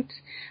point,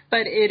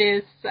 but it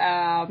is,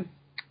 I'm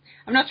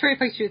not sure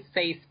if I should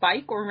say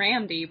Spike or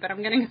Randy, but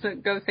I'm going to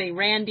go say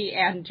Randy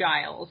and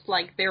Giles,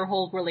 like their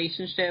whole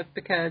relationship,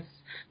 because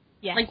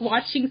yes. Like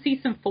watching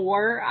season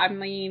 4, I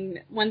mean,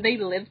 when they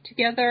live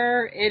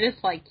together, it is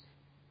like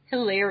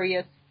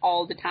hilarious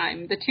all the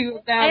time. The two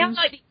of them... They are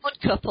like the odd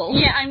couple.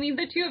 Yeah, I mean,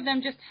 the two of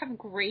them just have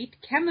great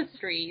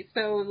chemistry.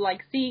 So,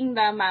 like, seeing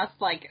them as,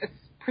 like, a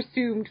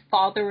presumed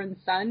father and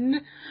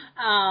son,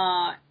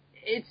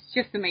 it's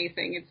just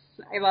amazing.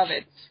 I love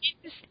it.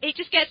 It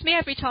just gets me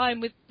every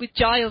time with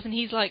Giles, and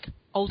he's like,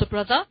 older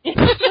brother?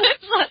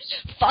 It's like,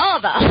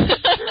 father!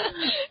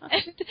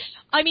 And,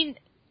 I mean...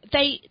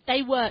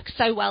 They work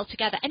so well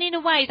together, and in a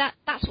way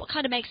that's what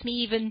kind of makes me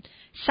even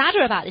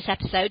sadder about this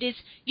episode is,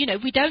 you know,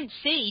 we don't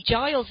see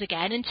Giles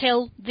again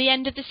until the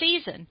end of the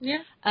season. Yeah.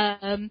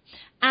 And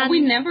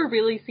we never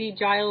really see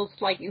Giles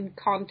like in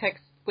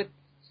context with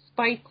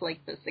Spike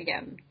like this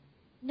again.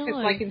 No.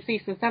 Because like in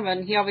season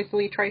 7, he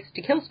obviously tries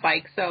to kill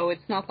Spike, so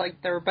it's not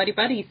like they're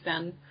buddies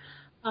then.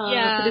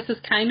 Yeah. So this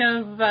is kind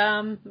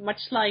of much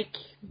like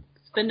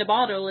Spin the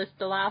Bottle is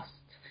the last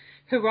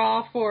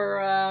hurrah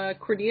for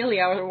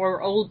Cordelia,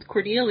 or old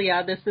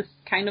Cordelia. This is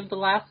kind of the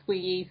last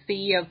we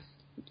see of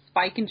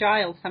Spike and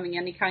Giles having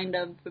any kind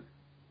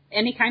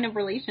of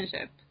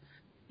relationship.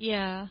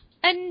 Yeah.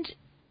 And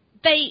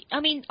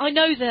I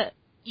know that,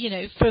 you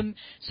know, from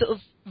sort of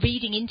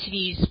reading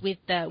interviews with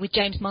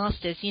James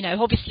Masters, you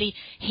know, obviously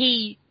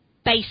he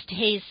based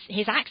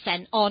his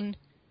accent on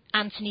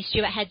Anthony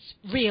Stewart Head's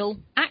real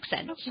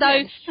accent. So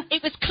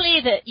it was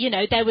clear that, you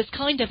know, there was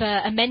kind of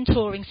a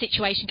mentoring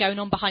situation going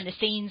on behind the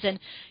scenes, and,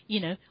 you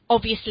know,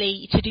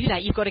 obviously to do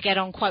that you've got to get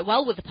on quite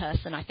well with the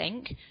person, I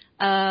think.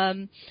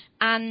 And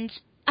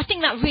I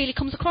think that really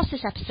comes across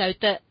this episode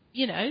that,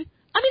 you know, I mean,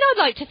 I'd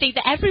like to think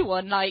that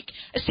everyone, like,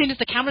 as soon as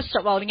the cameras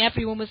stopped rolling,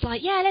 everyone was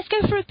like, yeah, let's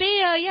go for a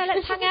beer, yeah,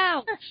 let's hang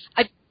out.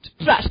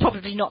 That's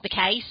probably not the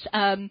case,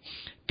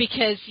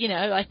 because, you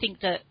know, I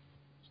think that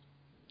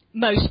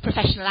most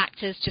professional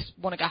actors just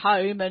want to go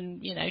home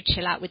and, you know,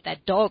 chill out with their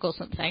dog or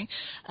something.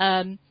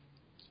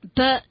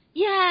 But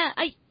yeah,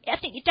 I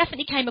think it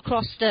definitely came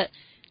across that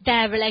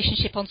their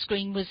relationship on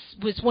screen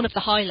was one of the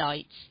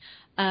highlights.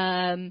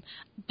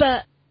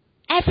 But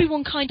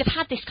everyone kind of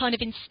had this kind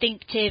of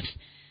instinctive,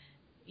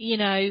 you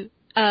know,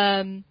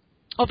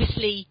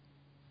 obviously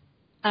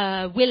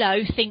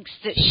Willow thinks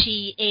that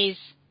she is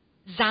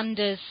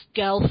Xander's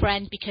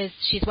girlfriend because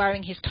she's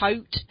wearing his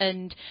coat,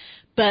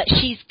 but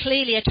she's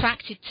clearly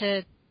attracted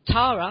to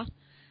Tara,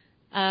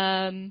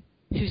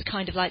 who's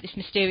kind of like this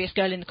mysterious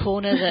girl in the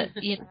corner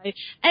that, you know,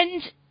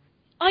 and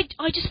I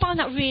just find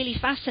that really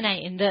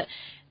fascinating that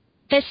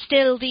there's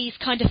still these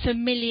kind of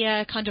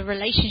familiar kind of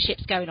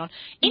relationships going on.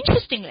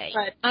 Interestingly,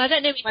 But and I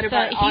don't know what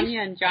about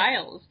Anya and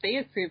Giles? They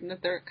assume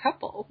that they're a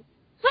couple.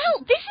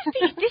 Well,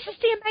 this is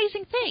the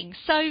amazing thing.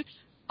 So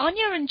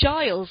Anya and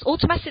Giles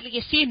automatically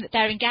assume that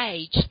they're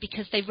engaged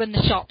because they run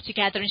the shop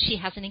together and she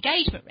has an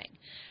engagement ring.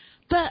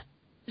 But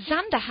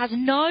Xander has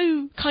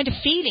no kind of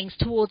feelings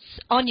towards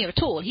Anya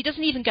at all. He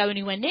doesn't even go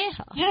anywhere near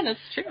her. Yeah, that's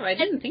true. I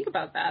didn't think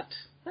about that.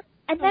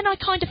 And then I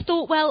kind of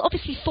thought, well,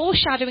 obviously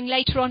foreshadowing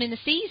later on in the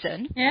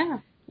season,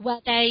 where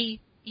he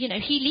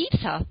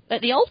leaves her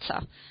at the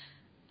altar.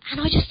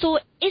 And I just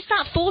thought, is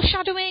that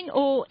foreshadowing,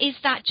 or is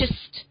that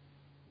just,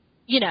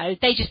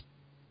 they just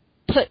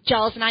put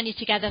Giles and Anya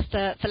together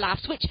for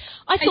laughs, which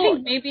I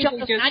thought maybe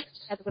Giles and Anya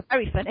together were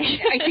very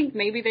funny. I think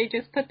maybe they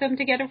just put them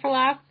together for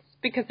laughs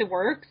because it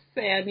works.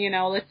 And,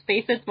 let's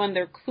face it, when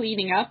they're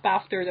cleaning up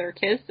after their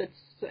kiss,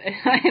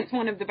 it's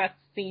one of the best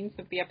scenes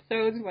of the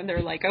episodes when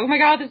they're like, oh my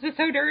god, this is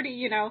so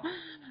dirty,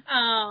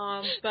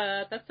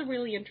 But that's a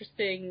really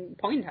interesting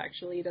point,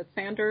 actually, that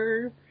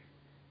Xander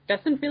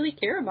doesn't really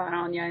care about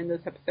Anya in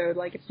this episode.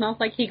 Like, it's not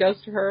like he goes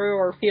to her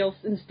or feels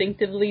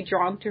instinctively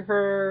drawn to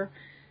her.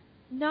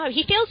 No,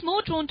 he feels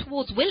more drawn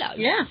towards Willow.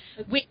 Yeah.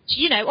 Which,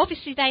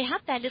 obviously they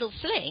had their little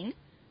fling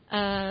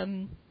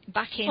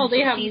back in... Well,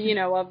 they have,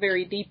 a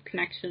very deep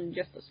connection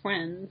just as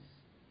friends.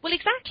 Well,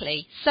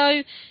 exactly.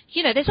 So,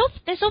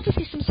 there's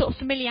obviously some sort of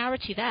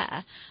familiarity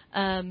there,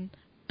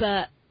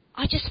 but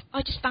I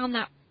just found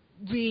that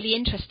really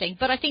interesting.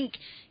 But I think,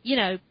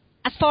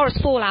 as far as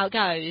Fallout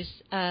goes,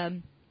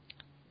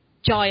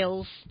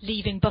 Giles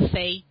leaving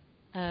Buffy,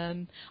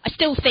 I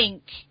still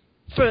think,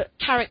 for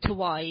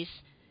character-wise,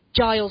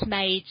 Giles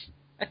made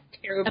a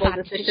terrible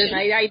decision.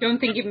 I don't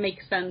think it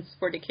makes sense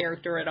for the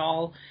character at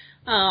all.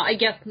 I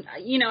guess,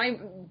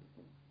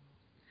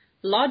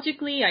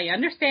 logically, I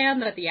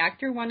understand that the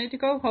actor wanted to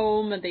go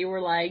home and they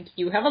were like,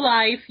 you have a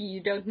life,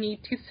 you don't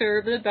need to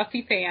serve the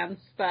Buffy fans.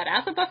 But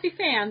as a Buffy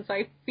fan,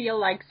 I feel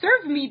like,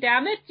 serve me,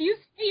 damn it, you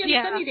stay in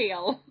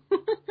Sunnydale.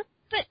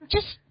 But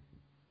just,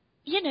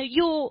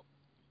 your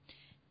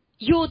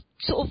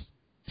sort of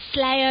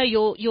slayer,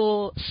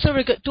 your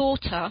surrogate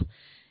daughter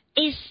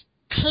is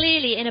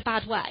clearly in a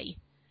bad way.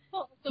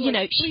 Well,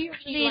 she's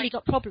clearly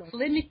got problems.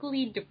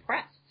 Clinically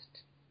depressed.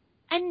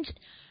 And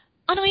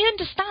I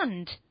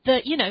understand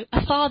that,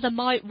 a father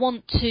might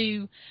want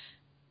to,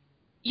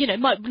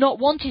 might not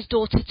want his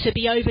daughter to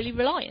be overly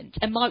reliant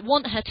and might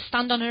want her to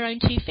stand on her own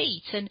 2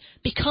 feet and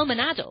become an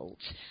adult.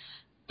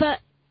 But,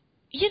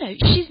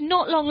 she's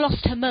not long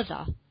lost her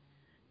mother.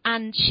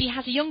 And she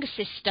has a younger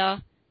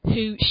sister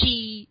who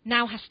she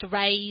now has to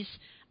raise,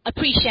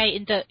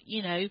 appreciating that,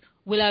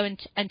 Willow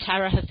and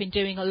Tara have been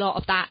doing a lot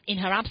of that in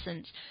her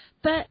absence.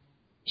 But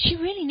she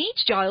really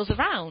needs Giles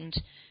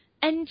around.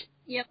 And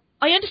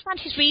I understand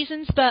his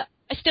reasons, but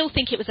I still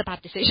think it was a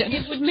bad decision.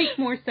 It would make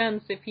more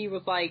sense if he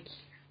was like,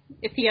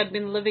 if he had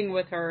been living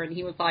with her and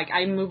he was like,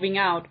 I'm moving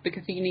out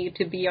because you need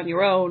to be on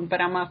your own,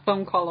 but I'm a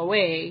phone call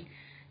away.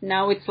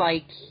 Now it's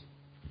like,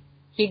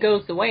 he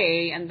goes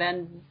away and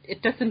then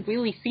it doesn't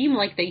really seem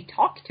like they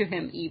talk to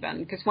him even,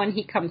 because when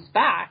he comes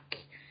back,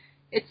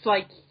 it's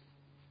like,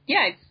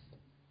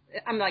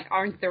 I'm like,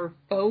 aren't there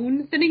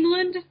phones in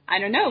England? I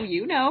don't know,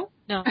 No.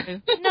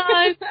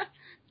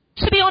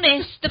 To be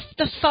honest,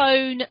 the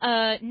phone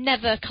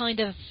never kind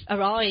of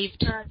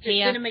arrived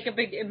here. Didn't make a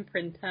big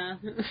imprint, huh?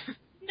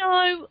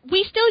 No,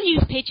 we still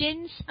use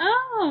pigeons.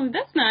 Oh,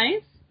 that's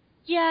nice.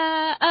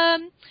 Yeah,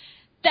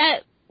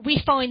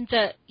 we find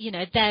that,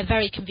 they're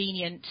very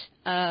convenient.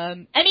 I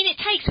mean, it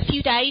takes a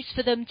few days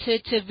for them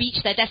to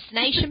reach their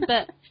destination,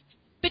 but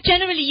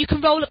generally you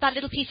can roll up that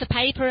little piece of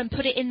paper and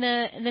put it in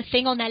the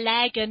thing on their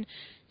leg and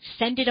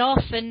send it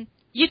off, and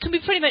you can be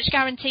pretty much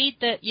guaranteed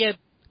that your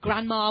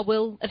grandma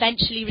will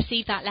eventually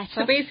receive that letter.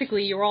 So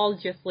basically, you're all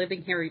just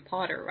living Harry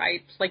Potter,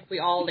 right? Like we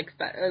all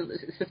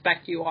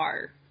suspect you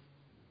are.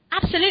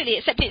 Absolutely,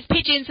 except it's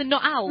pigeons and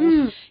not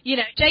owls.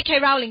 J.K.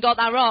 Rowling got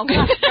that wrong.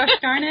 Gosh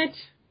darn it.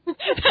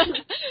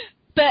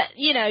 But,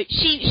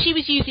 she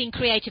was using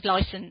creative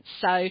license,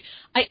 so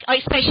I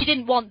suppose she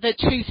didn't want the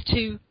truth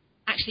to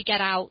actually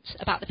get out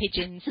about the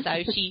pigeons,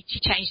 so she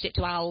changed it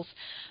to owls.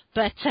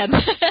 But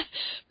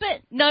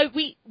but no,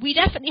 we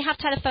definitely have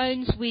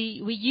telephones.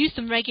 We use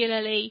them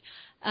regularly.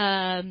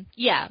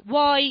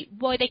 Why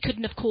they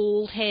couldn't have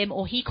called him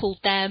or he called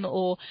them,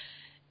 or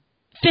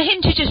for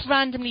him to just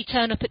randomly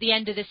turn up at the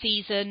end of the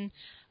season.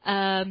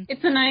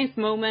 It's a nice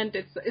moment.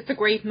 It's a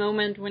great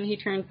moment when he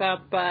turns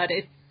up, but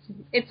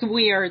it's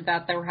weird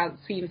that there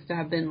seems to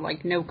have been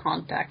like no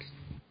contact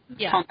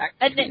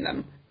between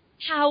them.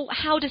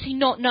 How does he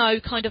not know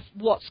kind of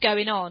what's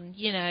going on?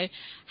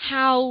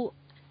 How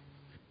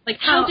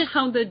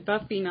did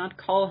Buffy not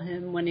call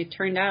him when it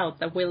turned out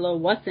that Willow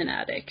was an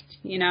addict?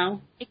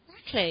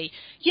 Exactly.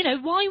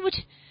 Why would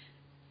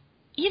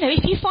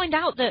if you find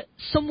out that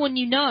someone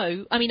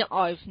I mean,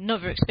 I've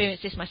never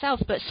experienced this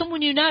myself, but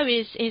someone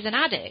is an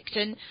addict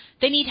and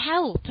they need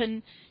help,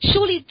 and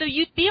surely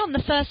you'd be on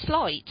the first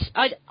flight.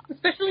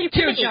 Especially if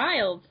you're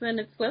Giles, then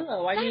it's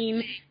Willow. I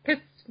mean,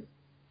 because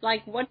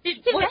Like, what did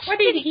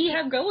really he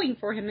have going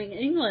for him in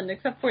England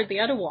except for the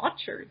other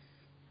Watchers?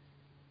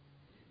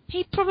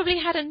 He probably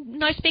had a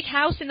nice big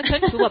house in the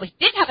country. Well, he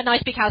did have a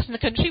nice big house in the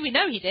country. We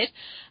know he did.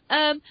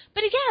 But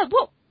yeah,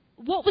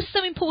 what was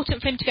so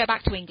important for him to go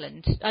back to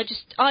England?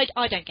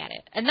 I don't get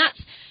it. And that's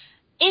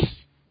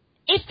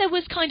if there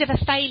was kind of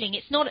a failing.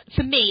 It's not,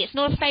 for me. It's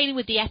not a failing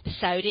with the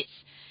episode.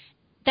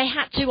 They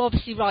had to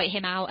obviously write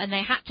him out, and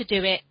they had to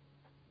do it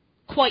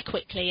quite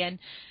quickly. And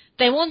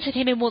they wanted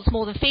him in Once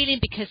More Than Feeling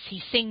because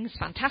he sings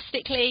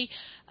fantastically.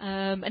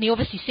 And he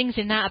obviously sings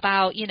in that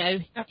about, he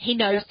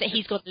knows that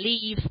he's got to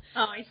leave.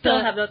 Oh, I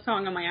still have that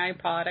song on my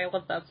iPod. I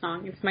love that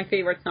song. It's my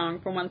favorite song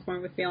from Once More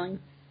With Feeling.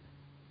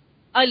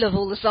 I love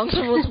all the songs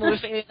from Once More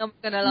With Feeling, I'm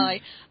not going to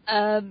lie.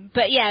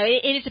 But yeah,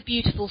 it is a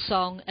beautiful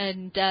song.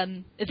 And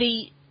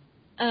the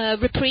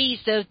reprise,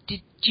 the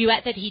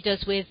duet that he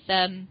does with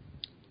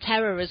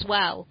Terror as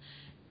well,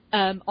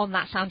 on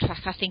that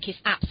soundtrack, I think is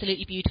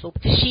absolutely beautiful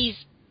because she's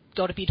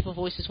got a beautiful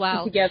voice as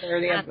well.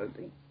 Together, they have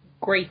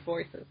great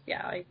voices,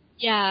 yeah.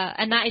 Yeah,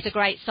 and that is a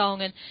great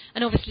song,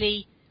 and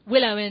obviously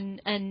Willow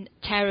and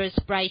Terra's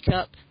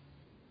breakup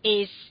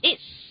it's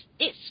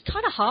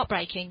kind of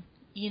heartbreaking,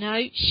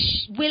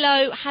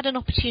 Willow had an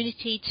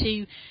opportunity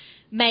to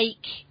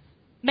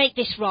make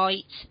this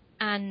right,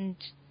 and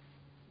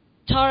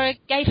Tara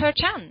gave her a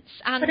chance.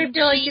 And but I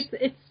feel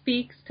like it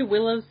speaks to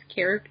Willow's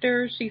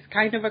character. She's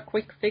kind of a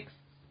quick fix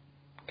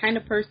kind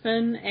of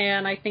person,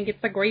 and I think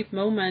it's a great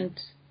moment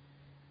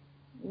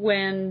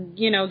when,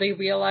 they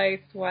realize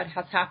what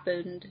has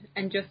happened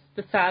and just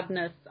the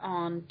sadness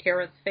on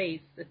Tara's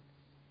face.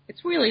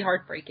 It's really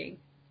heartbreaking.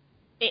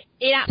 It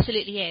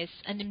absolutely is.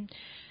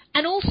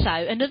 And also,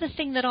 another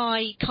thing that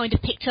I kind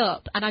of picked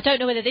up, and I don't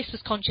know whether this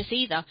was conscious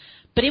either,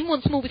 but in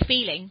Once More With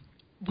Feeling,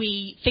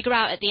 we figure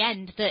out at the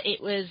end that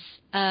it was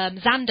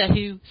Xander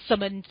who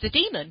summoned the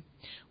demon,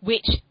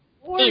 which is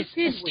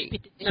a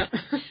stupid decision.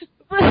 No.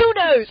 Who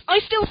knows? I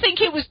still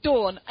think it was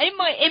Dawn.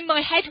 In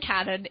my head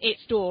canon,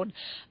 it's Dawn.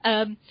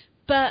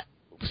 But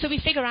so we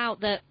figure out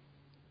that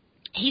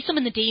he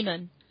summoned the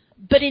demon,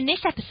 but in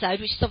this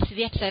episode, which is obviously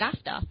the episode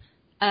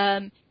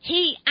after,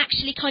 he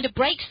actually kind of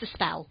breaks the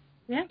spell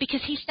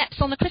because he steps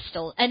on the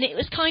crystal, and it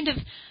was kind of.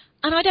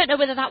 And I don't know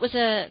whether that was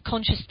a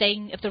conscious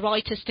thing of the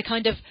writers to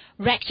kind of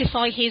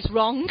rectify his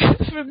wrong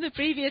from the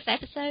previous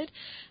episode.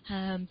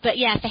 But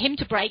yeah, for him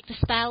to break the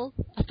spell,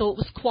 I thought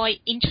was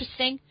quite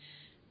interesting.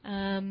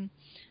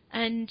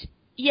 And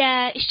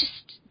yeah, it's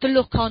just the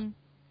look on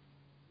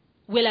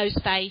Willow's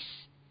face.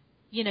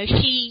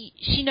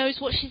 She knows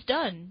what she's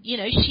done.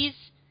 She's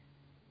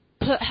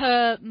put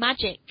her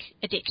magic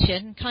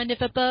addiction kind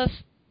of above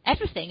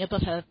everything,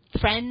 above her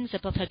friends,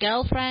 above her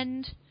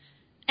girlfriend.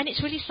 And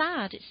it's really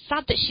sad. It's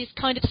sad that she's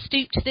kind of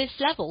stooped to this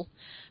level.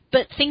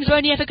 But things are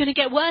only ever going to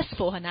get worse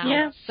for her now.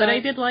 Yeah, but I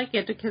did like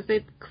it because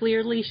it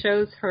clearly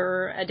shows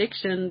her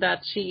addiction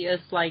that she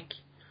is like,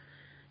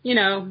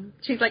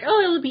 she's like,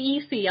 oh, it'll be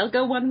easy. I'll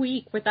go 1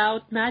 week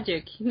without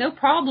magic. No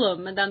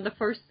problem. And then the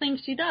first thing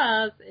she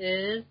does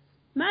is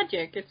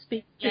magic. It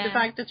speaks to the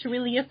fact that she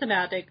really is an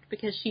addict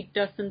because she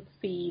doesn't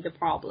see the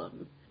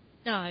problem.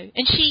 No.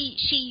 And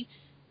she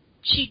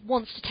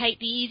wants to take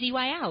the easy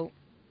way out.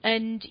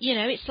 And,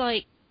 it's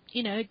like,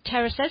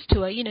 Tara says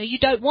to her, you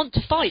don't want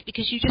to fight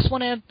because you just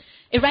want to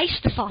erase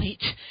the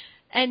fight.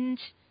 And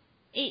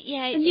it's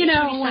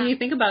really when you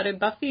think about it,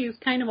 Buffy is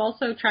kind of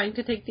also trying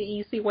to take the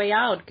easy way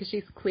out because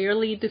she's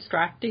clearly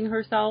distracting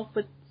herself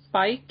with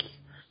Spike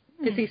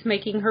because he's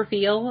making her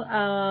feel.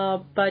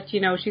 But,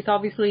 she's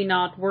obviously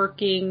not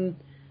working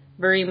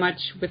very much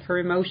with her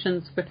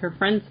emotions with her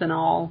friends and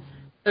all.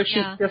 So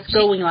she's just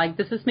going like,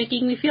 this is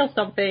making me feel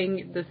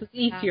something. This is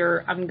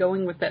easier. I'm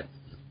going with this.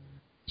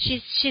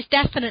 She's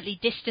definitely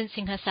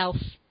distancing herself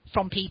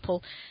from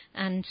people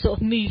and sort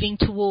of moving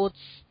towards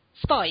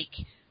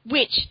Spike.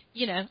 Which,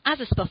 as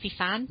a Buffy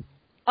fan,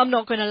 I'm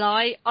not going to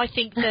lie, I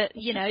think that,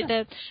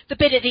 the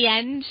bit at the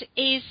end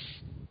is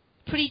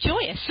pretty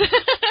joyous.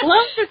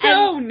 Love the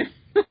tone!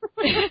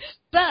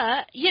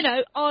 But,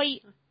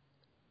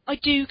 I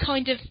do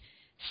kind of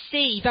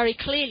see very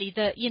clearly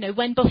that,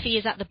 when Buffy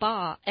is at the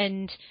bar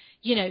and,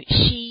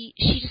 she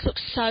just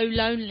looks so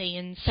lonely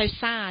and so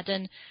sad,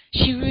 and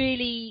she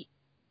really,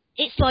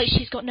 it's like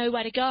she's got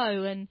nowhere to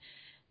go,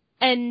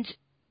 and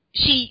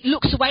she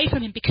looks away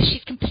from him because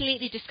she's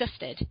completely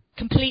disgusted.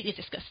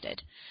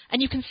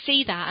 And you can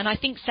see that, and I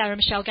think Sarah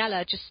Michelle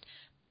Gellar just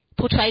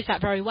portrays that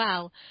very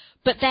well.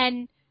 But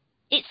then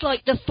it's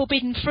like the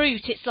forbidden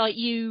fruit. It's like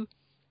you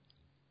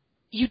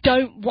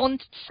don't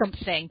want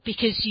something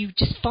because you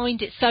just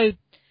find it so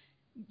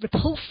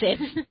repulsive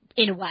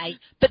in a way.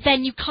 But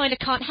then you kind of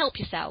can't help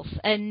yourself.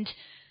 And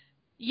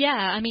yeah,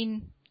 I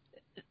mean,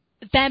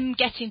 them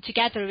getting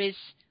together is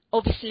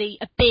obviously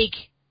a big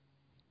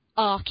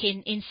arc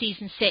in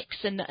season 6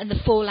 and the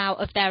fallout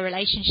of their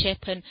relationship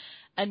and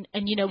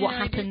what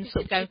happens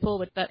sort of going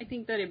forward. But I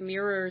think that it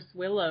mirrors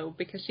Willow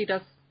because she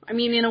does I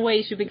mean, in a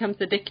way, she becomes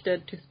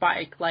addicted to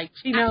Spike. Like,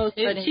 she knows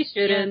that she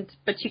shouldn't,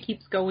 but she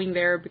keeps going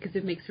there because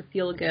it makes her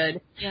feel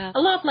good. Yeah. A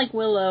lot like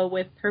Willow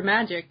with her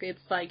magic.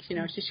 It's like, she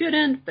knows she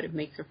shouldn't, but it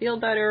makes her feel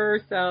better.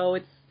 So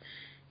it's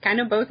kind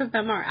of both of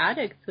them are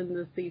addicts in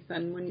this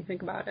season when you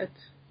think about it.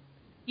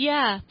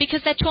 Yeah,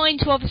 because they're trying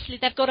to, obviously,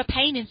 they've got a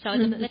pain inside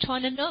them that they're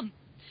trying to numb.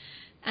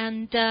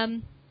 And,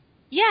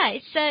 yeah,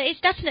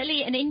 it's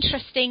definitely an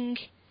interesting...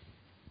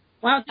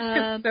 Wow, this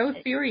is so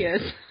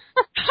serious.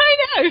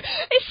 I know.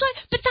 It's like,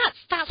 but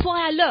that's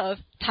why I love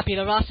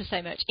Tabula Rasa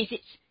so much. Is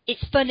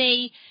it's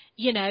funny,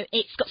 you know,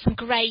 it's got some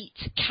great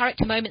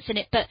character moments in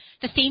it, but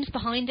the themes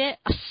behind it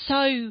are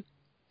so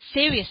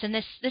serious, and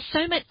there's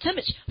so much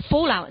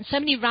fallout and so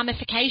many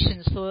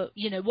ramifications for,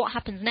 you know, what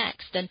happens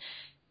next, and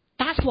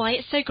that's why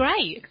it's so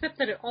great. Except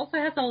that it also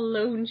has a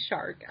loan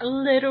shark, a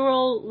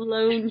literal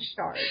loan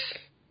shark.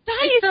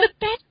 That is the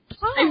best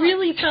part. I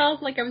really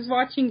felt like I was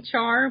watching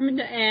Charmed,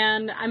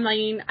 and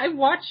I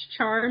watched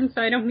Charmed,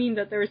 so I don't mean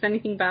that there was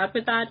anything bad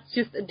with that. It's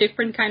just a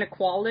different kind of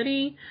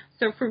quality.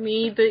 So for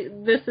me,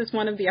 this is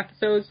one of the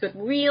episodes that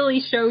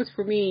really shows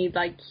for me,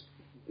 like,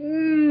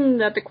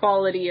 that the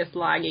quality is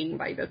lagging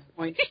by this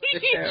point of the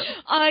show.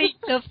 I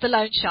love the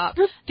loan shark.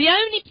 The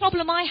only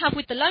problem I have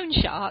with the loan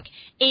shark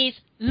is,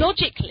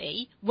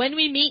 logically, when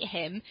we meet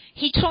him,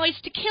 he tries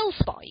to kill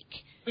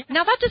Spike. Yeah.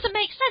 Now, that doesn't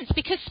make sense,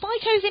 because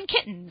Spike owes him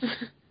kittens.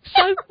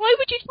 So why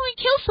would you try and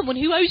kill someone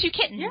who owes you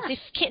kittens if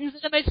kittens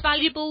are the most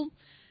valuable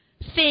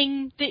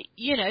thing, that,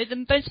 you know,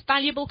 the most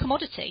valuable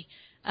commodity?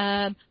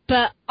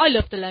 But I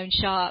love the loan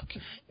shark.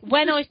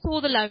 When I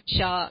saw the loan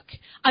shark,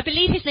 I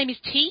believe his name is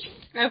Teeth.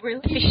 Oh, really?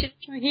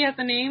 Officially. He has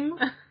a name?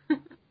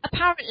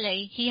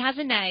 Apparently, he has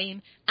a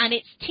name, and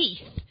it's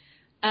Teeth.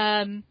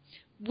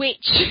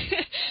 Which,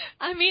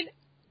 I mean...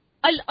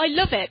 I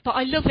love it, but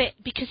I love it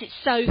because it's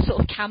so sort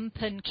of camp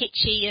and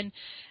kitschy,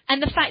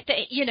 and the fact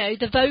that, you know,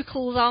 the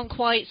vocals aren't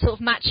quite sort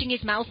of matching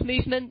his mouth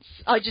movements.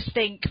 I just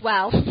think,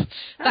 well,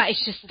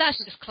 that's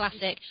just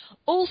classic.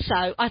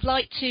 Also, I'd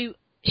like to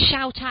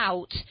shout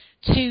out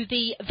to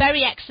the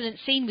very excellent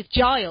scene with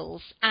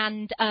Giles,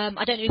 and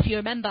I don't know if you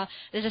remember,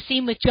 there's a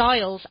scene with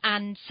Giles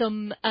and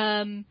some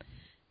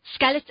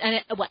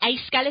skeleton, a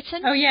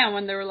skeleton. Oh yeah,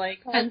 when they were like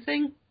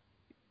fencing.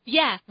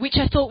 Yeah, which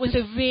I thought was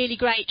a really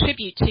great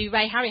tribute to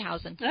Ray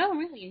Harryhausen. Oh,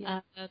 really?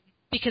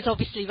 Because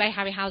obviously Ray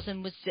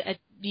Harryhausen was,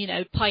 you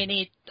know,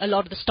 pioneered a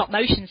lot of the stop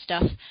motion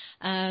stuff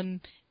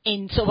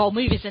in sort of old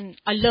movies, and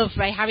I love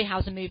Ray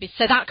Harryhausen movies,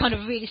 so that kind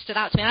of really stood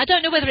out to me. And I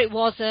don't know whether it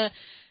was a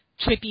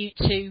tribute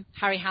to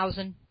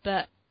Harryhausen,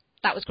 but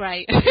that was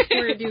great.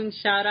 We're doing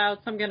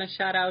shout-outs. I'm going to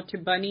shout out to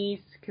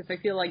Bunnies, because I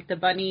feel like the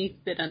Bunnies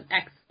did an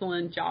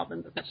excellent job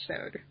in this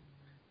episode.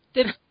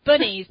 The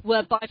Bunnies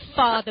were by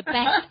far the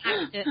best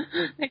actors.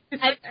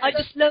 I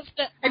just love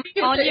that. I think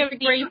it's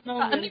a great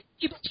moment.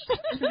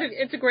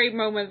 It's a great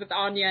moment with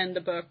Anya in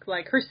the book,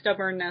 like her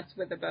stubbornness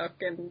with the book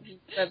and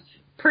the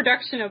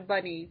production of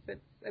Bunnies.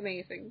 It's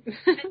amazing.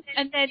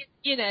 And then,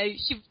 you know,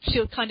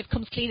 she kind of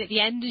comes clean at the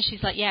end, and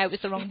she's like, "Yeah, it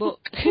was the wrong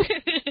book."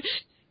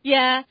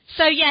 Yeah.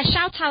 So yeah,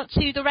 shout out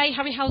to the Ray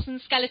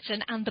Harryhausen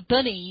skeleton and the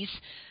Bunnies.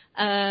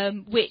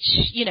 Which,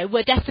 you know,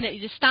 were definitely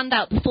the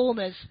standout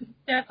performers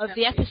of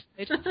the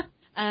episode.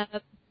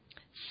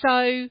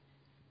 So,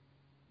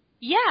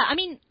 yeah, I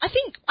mean, I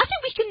think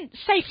we can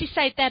safely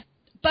say they're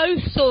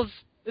both sort of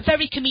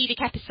very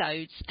comedic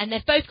episodes, and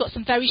they've both got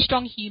some very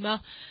strong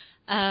humour.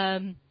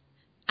 And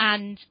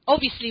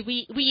obviously,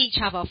 we each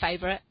have our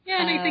favourite.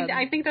 Yeah, and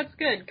I think that's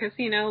good, because,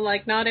 you know,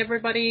 like, not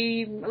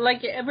everybody,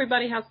 like,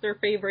 everybody has their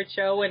favourite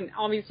show, and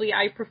obviously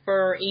I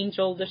prefer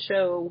Angel the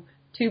show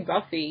to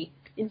Buffy.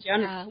 In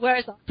general.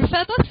 Whereas I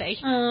prefer Buffy.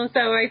 So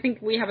I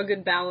think we have a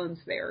good balance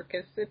there,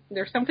 because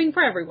there's something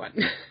for everyone.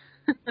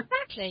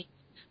 Exactly.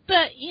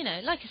 But, you know,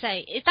 like I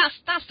say,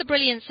 that's the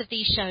brilliance of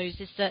these shows,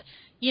 is that,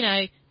 you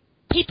know,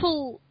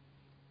 people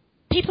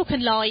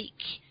can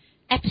like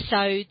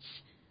episodes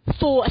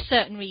for a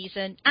certain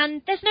reason,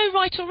 and there's no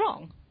right or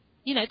wrong.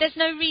 You know, there's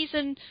no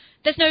reason,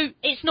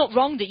 it's not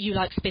wrong that you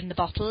like Spin the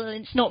Bottle,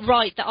 and it's not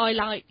right that I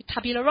like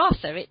Tabula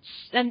Rasa,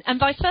 and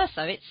vice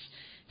versa.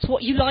 It's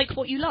what you like.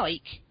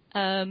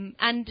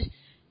 And,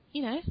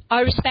 you know, I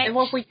respect... And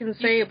what we can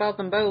say about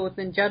them both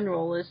in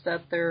general is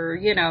that they're,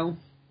 you know,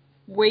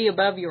 way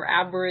above your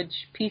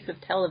average piece of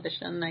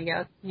television, I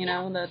guess. You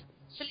know, that...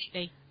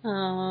 Absolutely.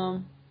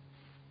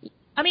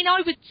 I mean,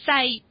 I would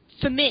say,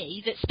 for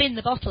me, that Spin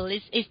the Bottle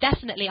is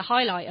definitely a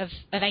highlight of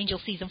Angel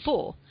Season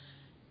 4.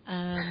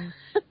 I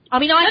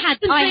mean,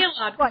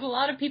 a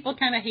lot of people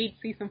kind of hate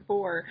Season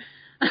 4.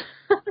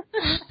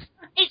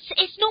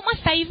 It's not my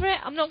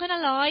favourite, I'm not going to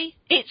lie.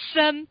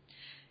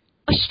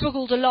 I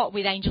struggled a lot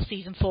with Angel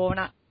Season 4,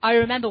 and I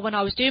remember when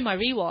I was doing my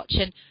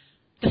rewatch, and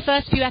the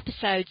first few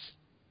episodes,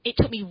 it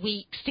took me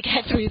weeks to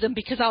get through them,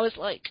 because I was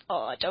like,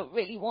 oh, I don't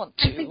really want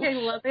to. I think I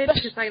love it,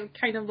 because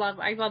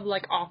I love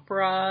like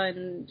opera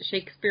and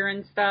Shakespeare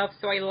and stuff,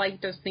 so I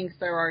like those things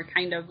that are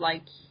kind of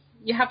like,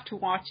 you have to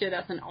watch it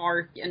as an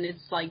arc, and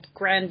it's like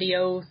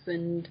grandiose,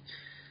 and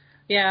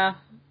yeah,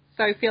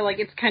 so I feel like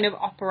it's kind of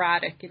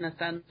operatic in a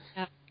sense,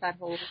 that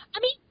whole... I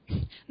mean,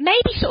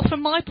 maybe sort of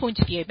from my point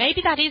of view,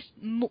 maybe that is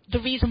the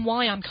reason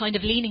why I'm kind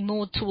of leaning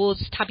more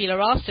towards Tabula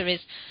Rasa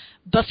is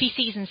Buffy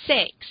season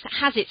 6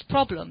 has its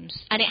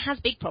problems, and it has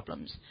big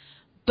problems,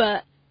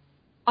 but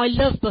I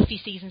love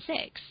Buffy season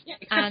 6. Yeah,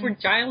 except for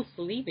Giles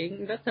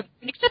leaving.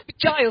 Except for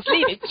Giles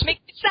leaving, which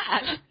makes me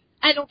sad.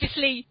 And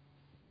obviously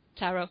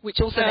Tara,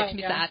 which also makes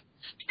me sad.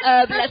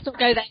 But let's not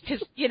go there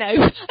because,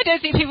 I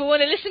don't think people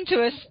want to listen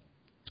to us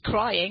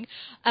crying.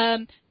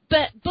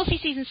 But Buffy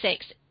season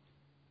 6,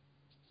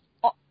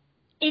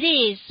 it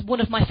is one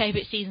of my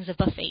favourite seasons of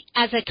Buffy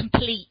as a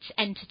complete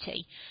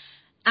entity.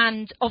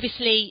 And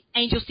obviously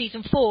Angel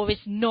season 4 is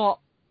not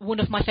one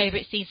of my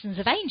favourite seasons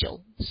of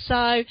Angel.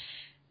 So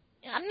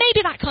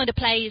maybe that kind of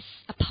plays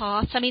a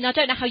part. I mean, I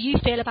don't know how you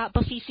feel about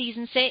Buffy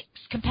season 6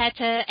 compared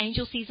to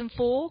Angel season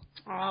 4.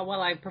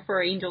 Well, I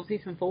prefer Angel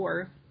season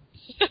 4.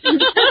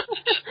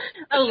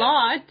 A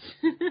lot.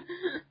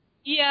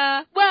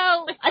 Yeah,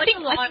 well, I think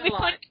we've kind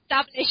of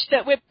established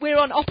that we're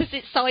on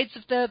opposite sides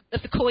of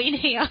the coin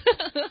here.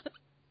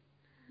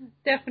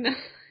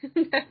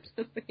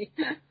 Definitely.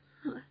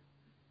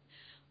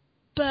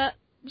 But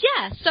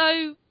yeah, so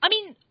I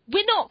mean,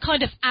 we're not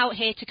kind of out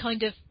here to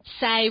kind of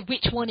say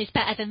which one is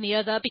better than the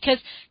other, because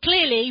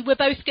clearly we're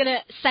both going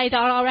to say that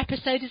our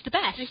episode is the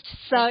best.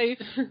 So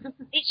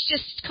it's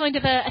just kind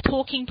of a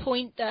talking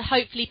point that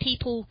hopefully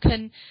people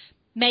can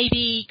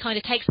maybe kind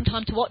of take some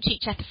time to watch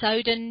each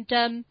episode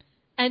and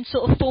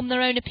sort of form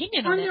their own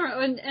opinion on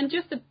it. And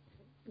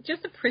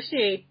just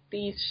appreciate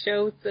these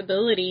shows'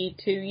 ability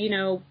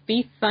to,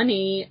 be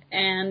funny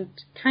and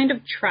kind of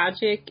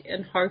tragic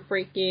and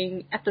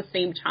heartbreaking at the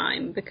same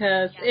time,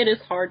 because it is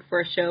hard for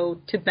a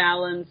show to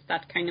balance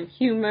that kind of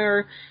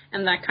humor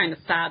and that kind of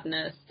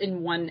sadness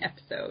in one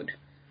episode.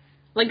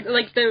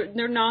 Like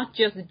they're not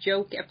just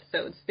joke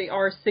episodes. They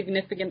are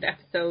significant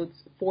episodes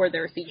for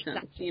their seasons,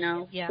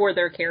 exactly. For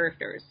their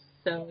characters.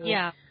 So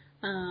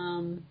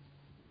and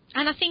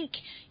I think,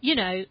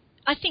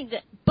 I think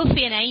that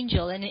Buffy and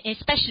Angel, and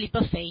especially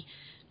Buffy,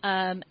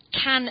 can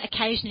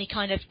occasionally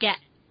kind of get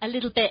a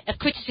little bit of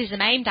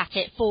criticism aimed at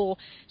it for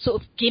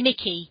sort of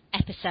gimmicky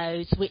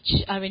episodes, which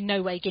are in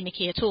no way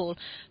gimmicky at all.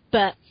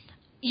 But,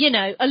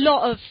 a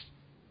lot of,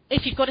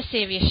 if you've got a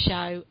serious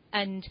show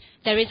and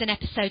there is an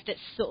episode that's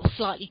sort of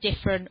slightly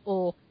different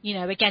or,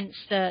 against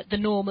the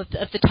norm of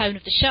the tone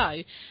of the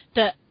show,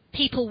 that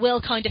people will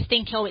kind of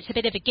think, oh, it's a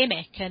bit of a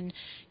gimmick, and,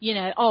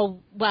 oh,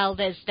 well,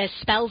 there's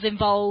spells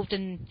involved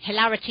and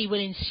hilarity will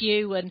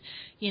ensue, and,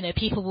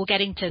 people will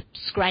get into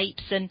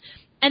scrapes, and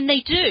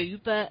they do,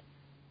 but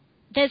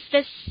there's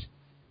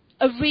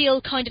a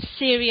real kind of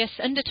serious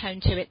undertone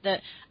to it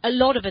that a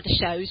lot of other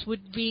shows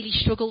would really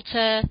struggle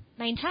to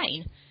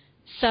maintain.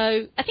 So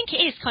I think it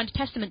is kind of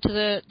testament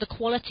to the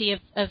quality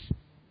of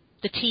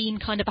the team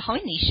kind of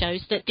behind these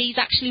shows, that these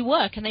actually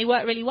work, and they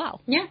work really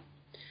well. Yeah.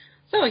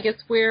 So I guess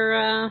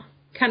we're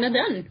kind of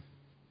done.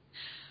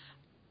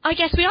 I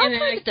guess we are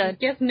kind of done. I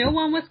guess no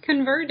one was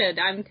converted.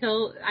 I'm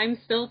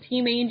still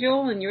Team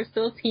Angel, and you're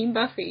still Team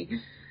Buffy.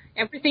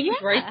 Everything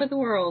is right for the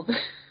world.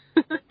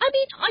 I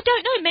mean, I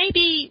don't know.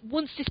 Maybe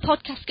once this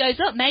podcast goes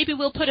up, maybe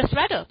we'll put a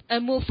thread up,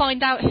 and we'll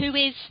find out who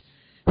is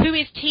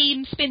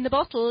Team Spin the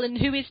Bottle and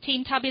who is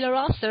Team Tabula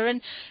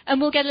Rasa,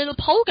 and we'll get a little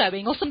poll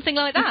going or something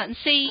like that, and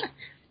see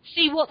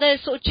what the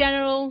sort of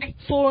general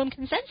forum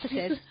consensus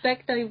is. I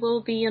suspect I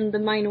will be in the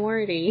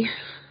minority.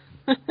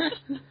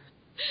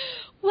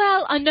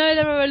 Well, I know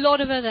there are a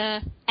lot of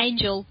other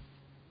Angel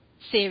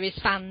series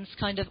fans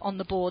kind of on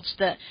the boards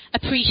that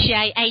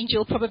appreciate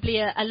Angel probably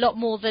a lot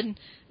more than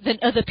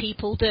other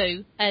people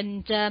do,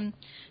 and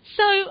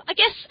so I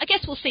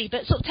guess we'll see.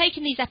 But sort of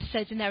taking these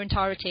episodes in their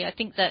entirety, I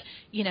think that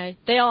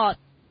they are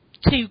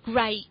two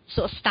great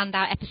sort of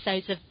standout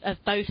episodes of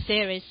both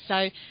series,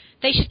 so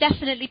they should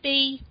definitely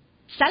be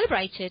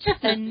celebrated.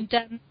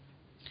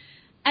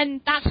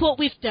 And that's what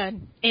we've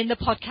done in the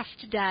podcast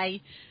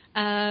today.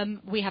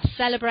 We have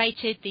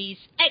celebrated these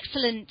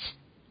excellent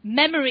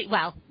memory,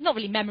 well, not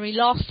really memory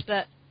loss,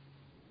 but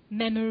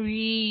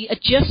memory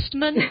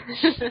adjustment,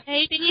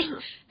 maybe,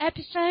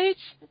 episodes.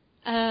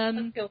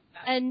 And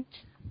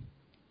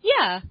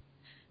yeah,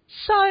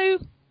 so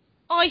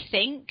I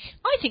think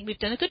we've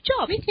done a good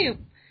job. Me too.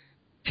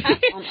 I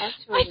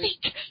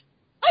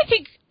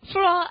think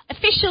for our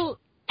official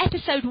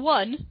episode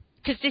 1,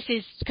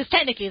 because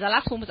technically the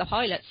last one was a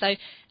pilot, so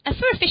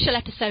for official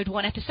episode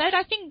 1 episode,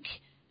 I think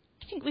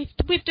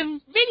we've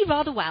done really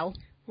rather well.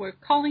 We're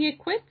calling it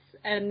quits,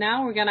 and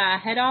now we're gonna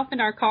head off in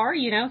our car.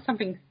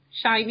 Something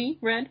shiny,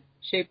 red,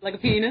 shaped like a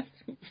penis.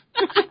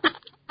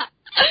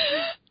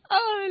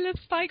 Oh, I love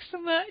Spike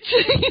so much.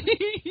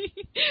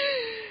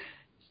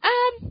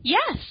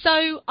 Yeah,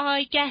 so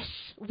I guess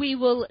we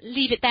will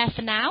leave it there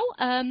for now.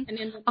 And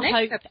in the I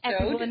hope next episode,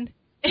 everyone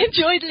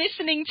enjoyed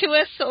listening to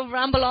us sort of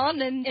ramble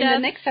on. And in the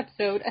next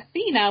episode,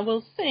 Athena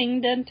will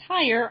sing the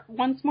entire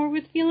Once More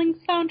with Feelings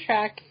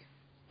soundtrack.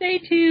 Stay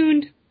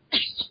tuned.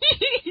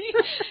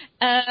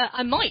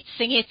 I might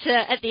sing it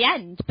at the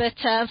end, but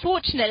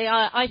unfortunately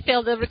I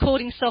feel the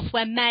recording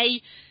software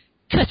may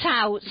cut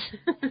out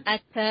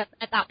at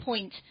that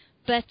point.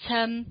 But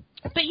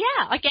But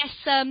yeah, I guess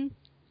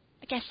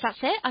that's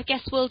it. I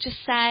guess we'll just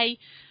say,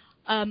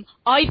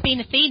 I've been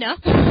Athena.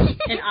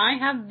 And I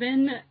have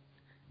been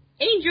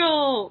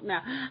Angel. No,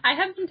 I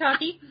have been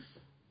Taki.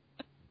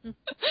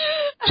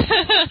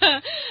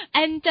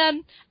 And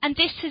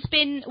this has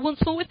been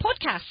Once More with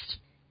Podcast.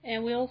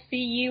 And we'll see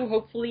you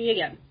hopefully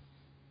again.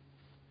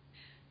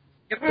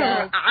 You're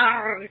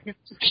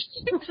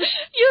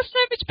so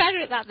much better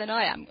at that than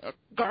I am.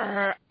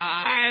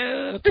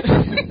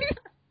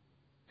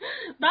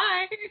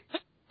 Bye.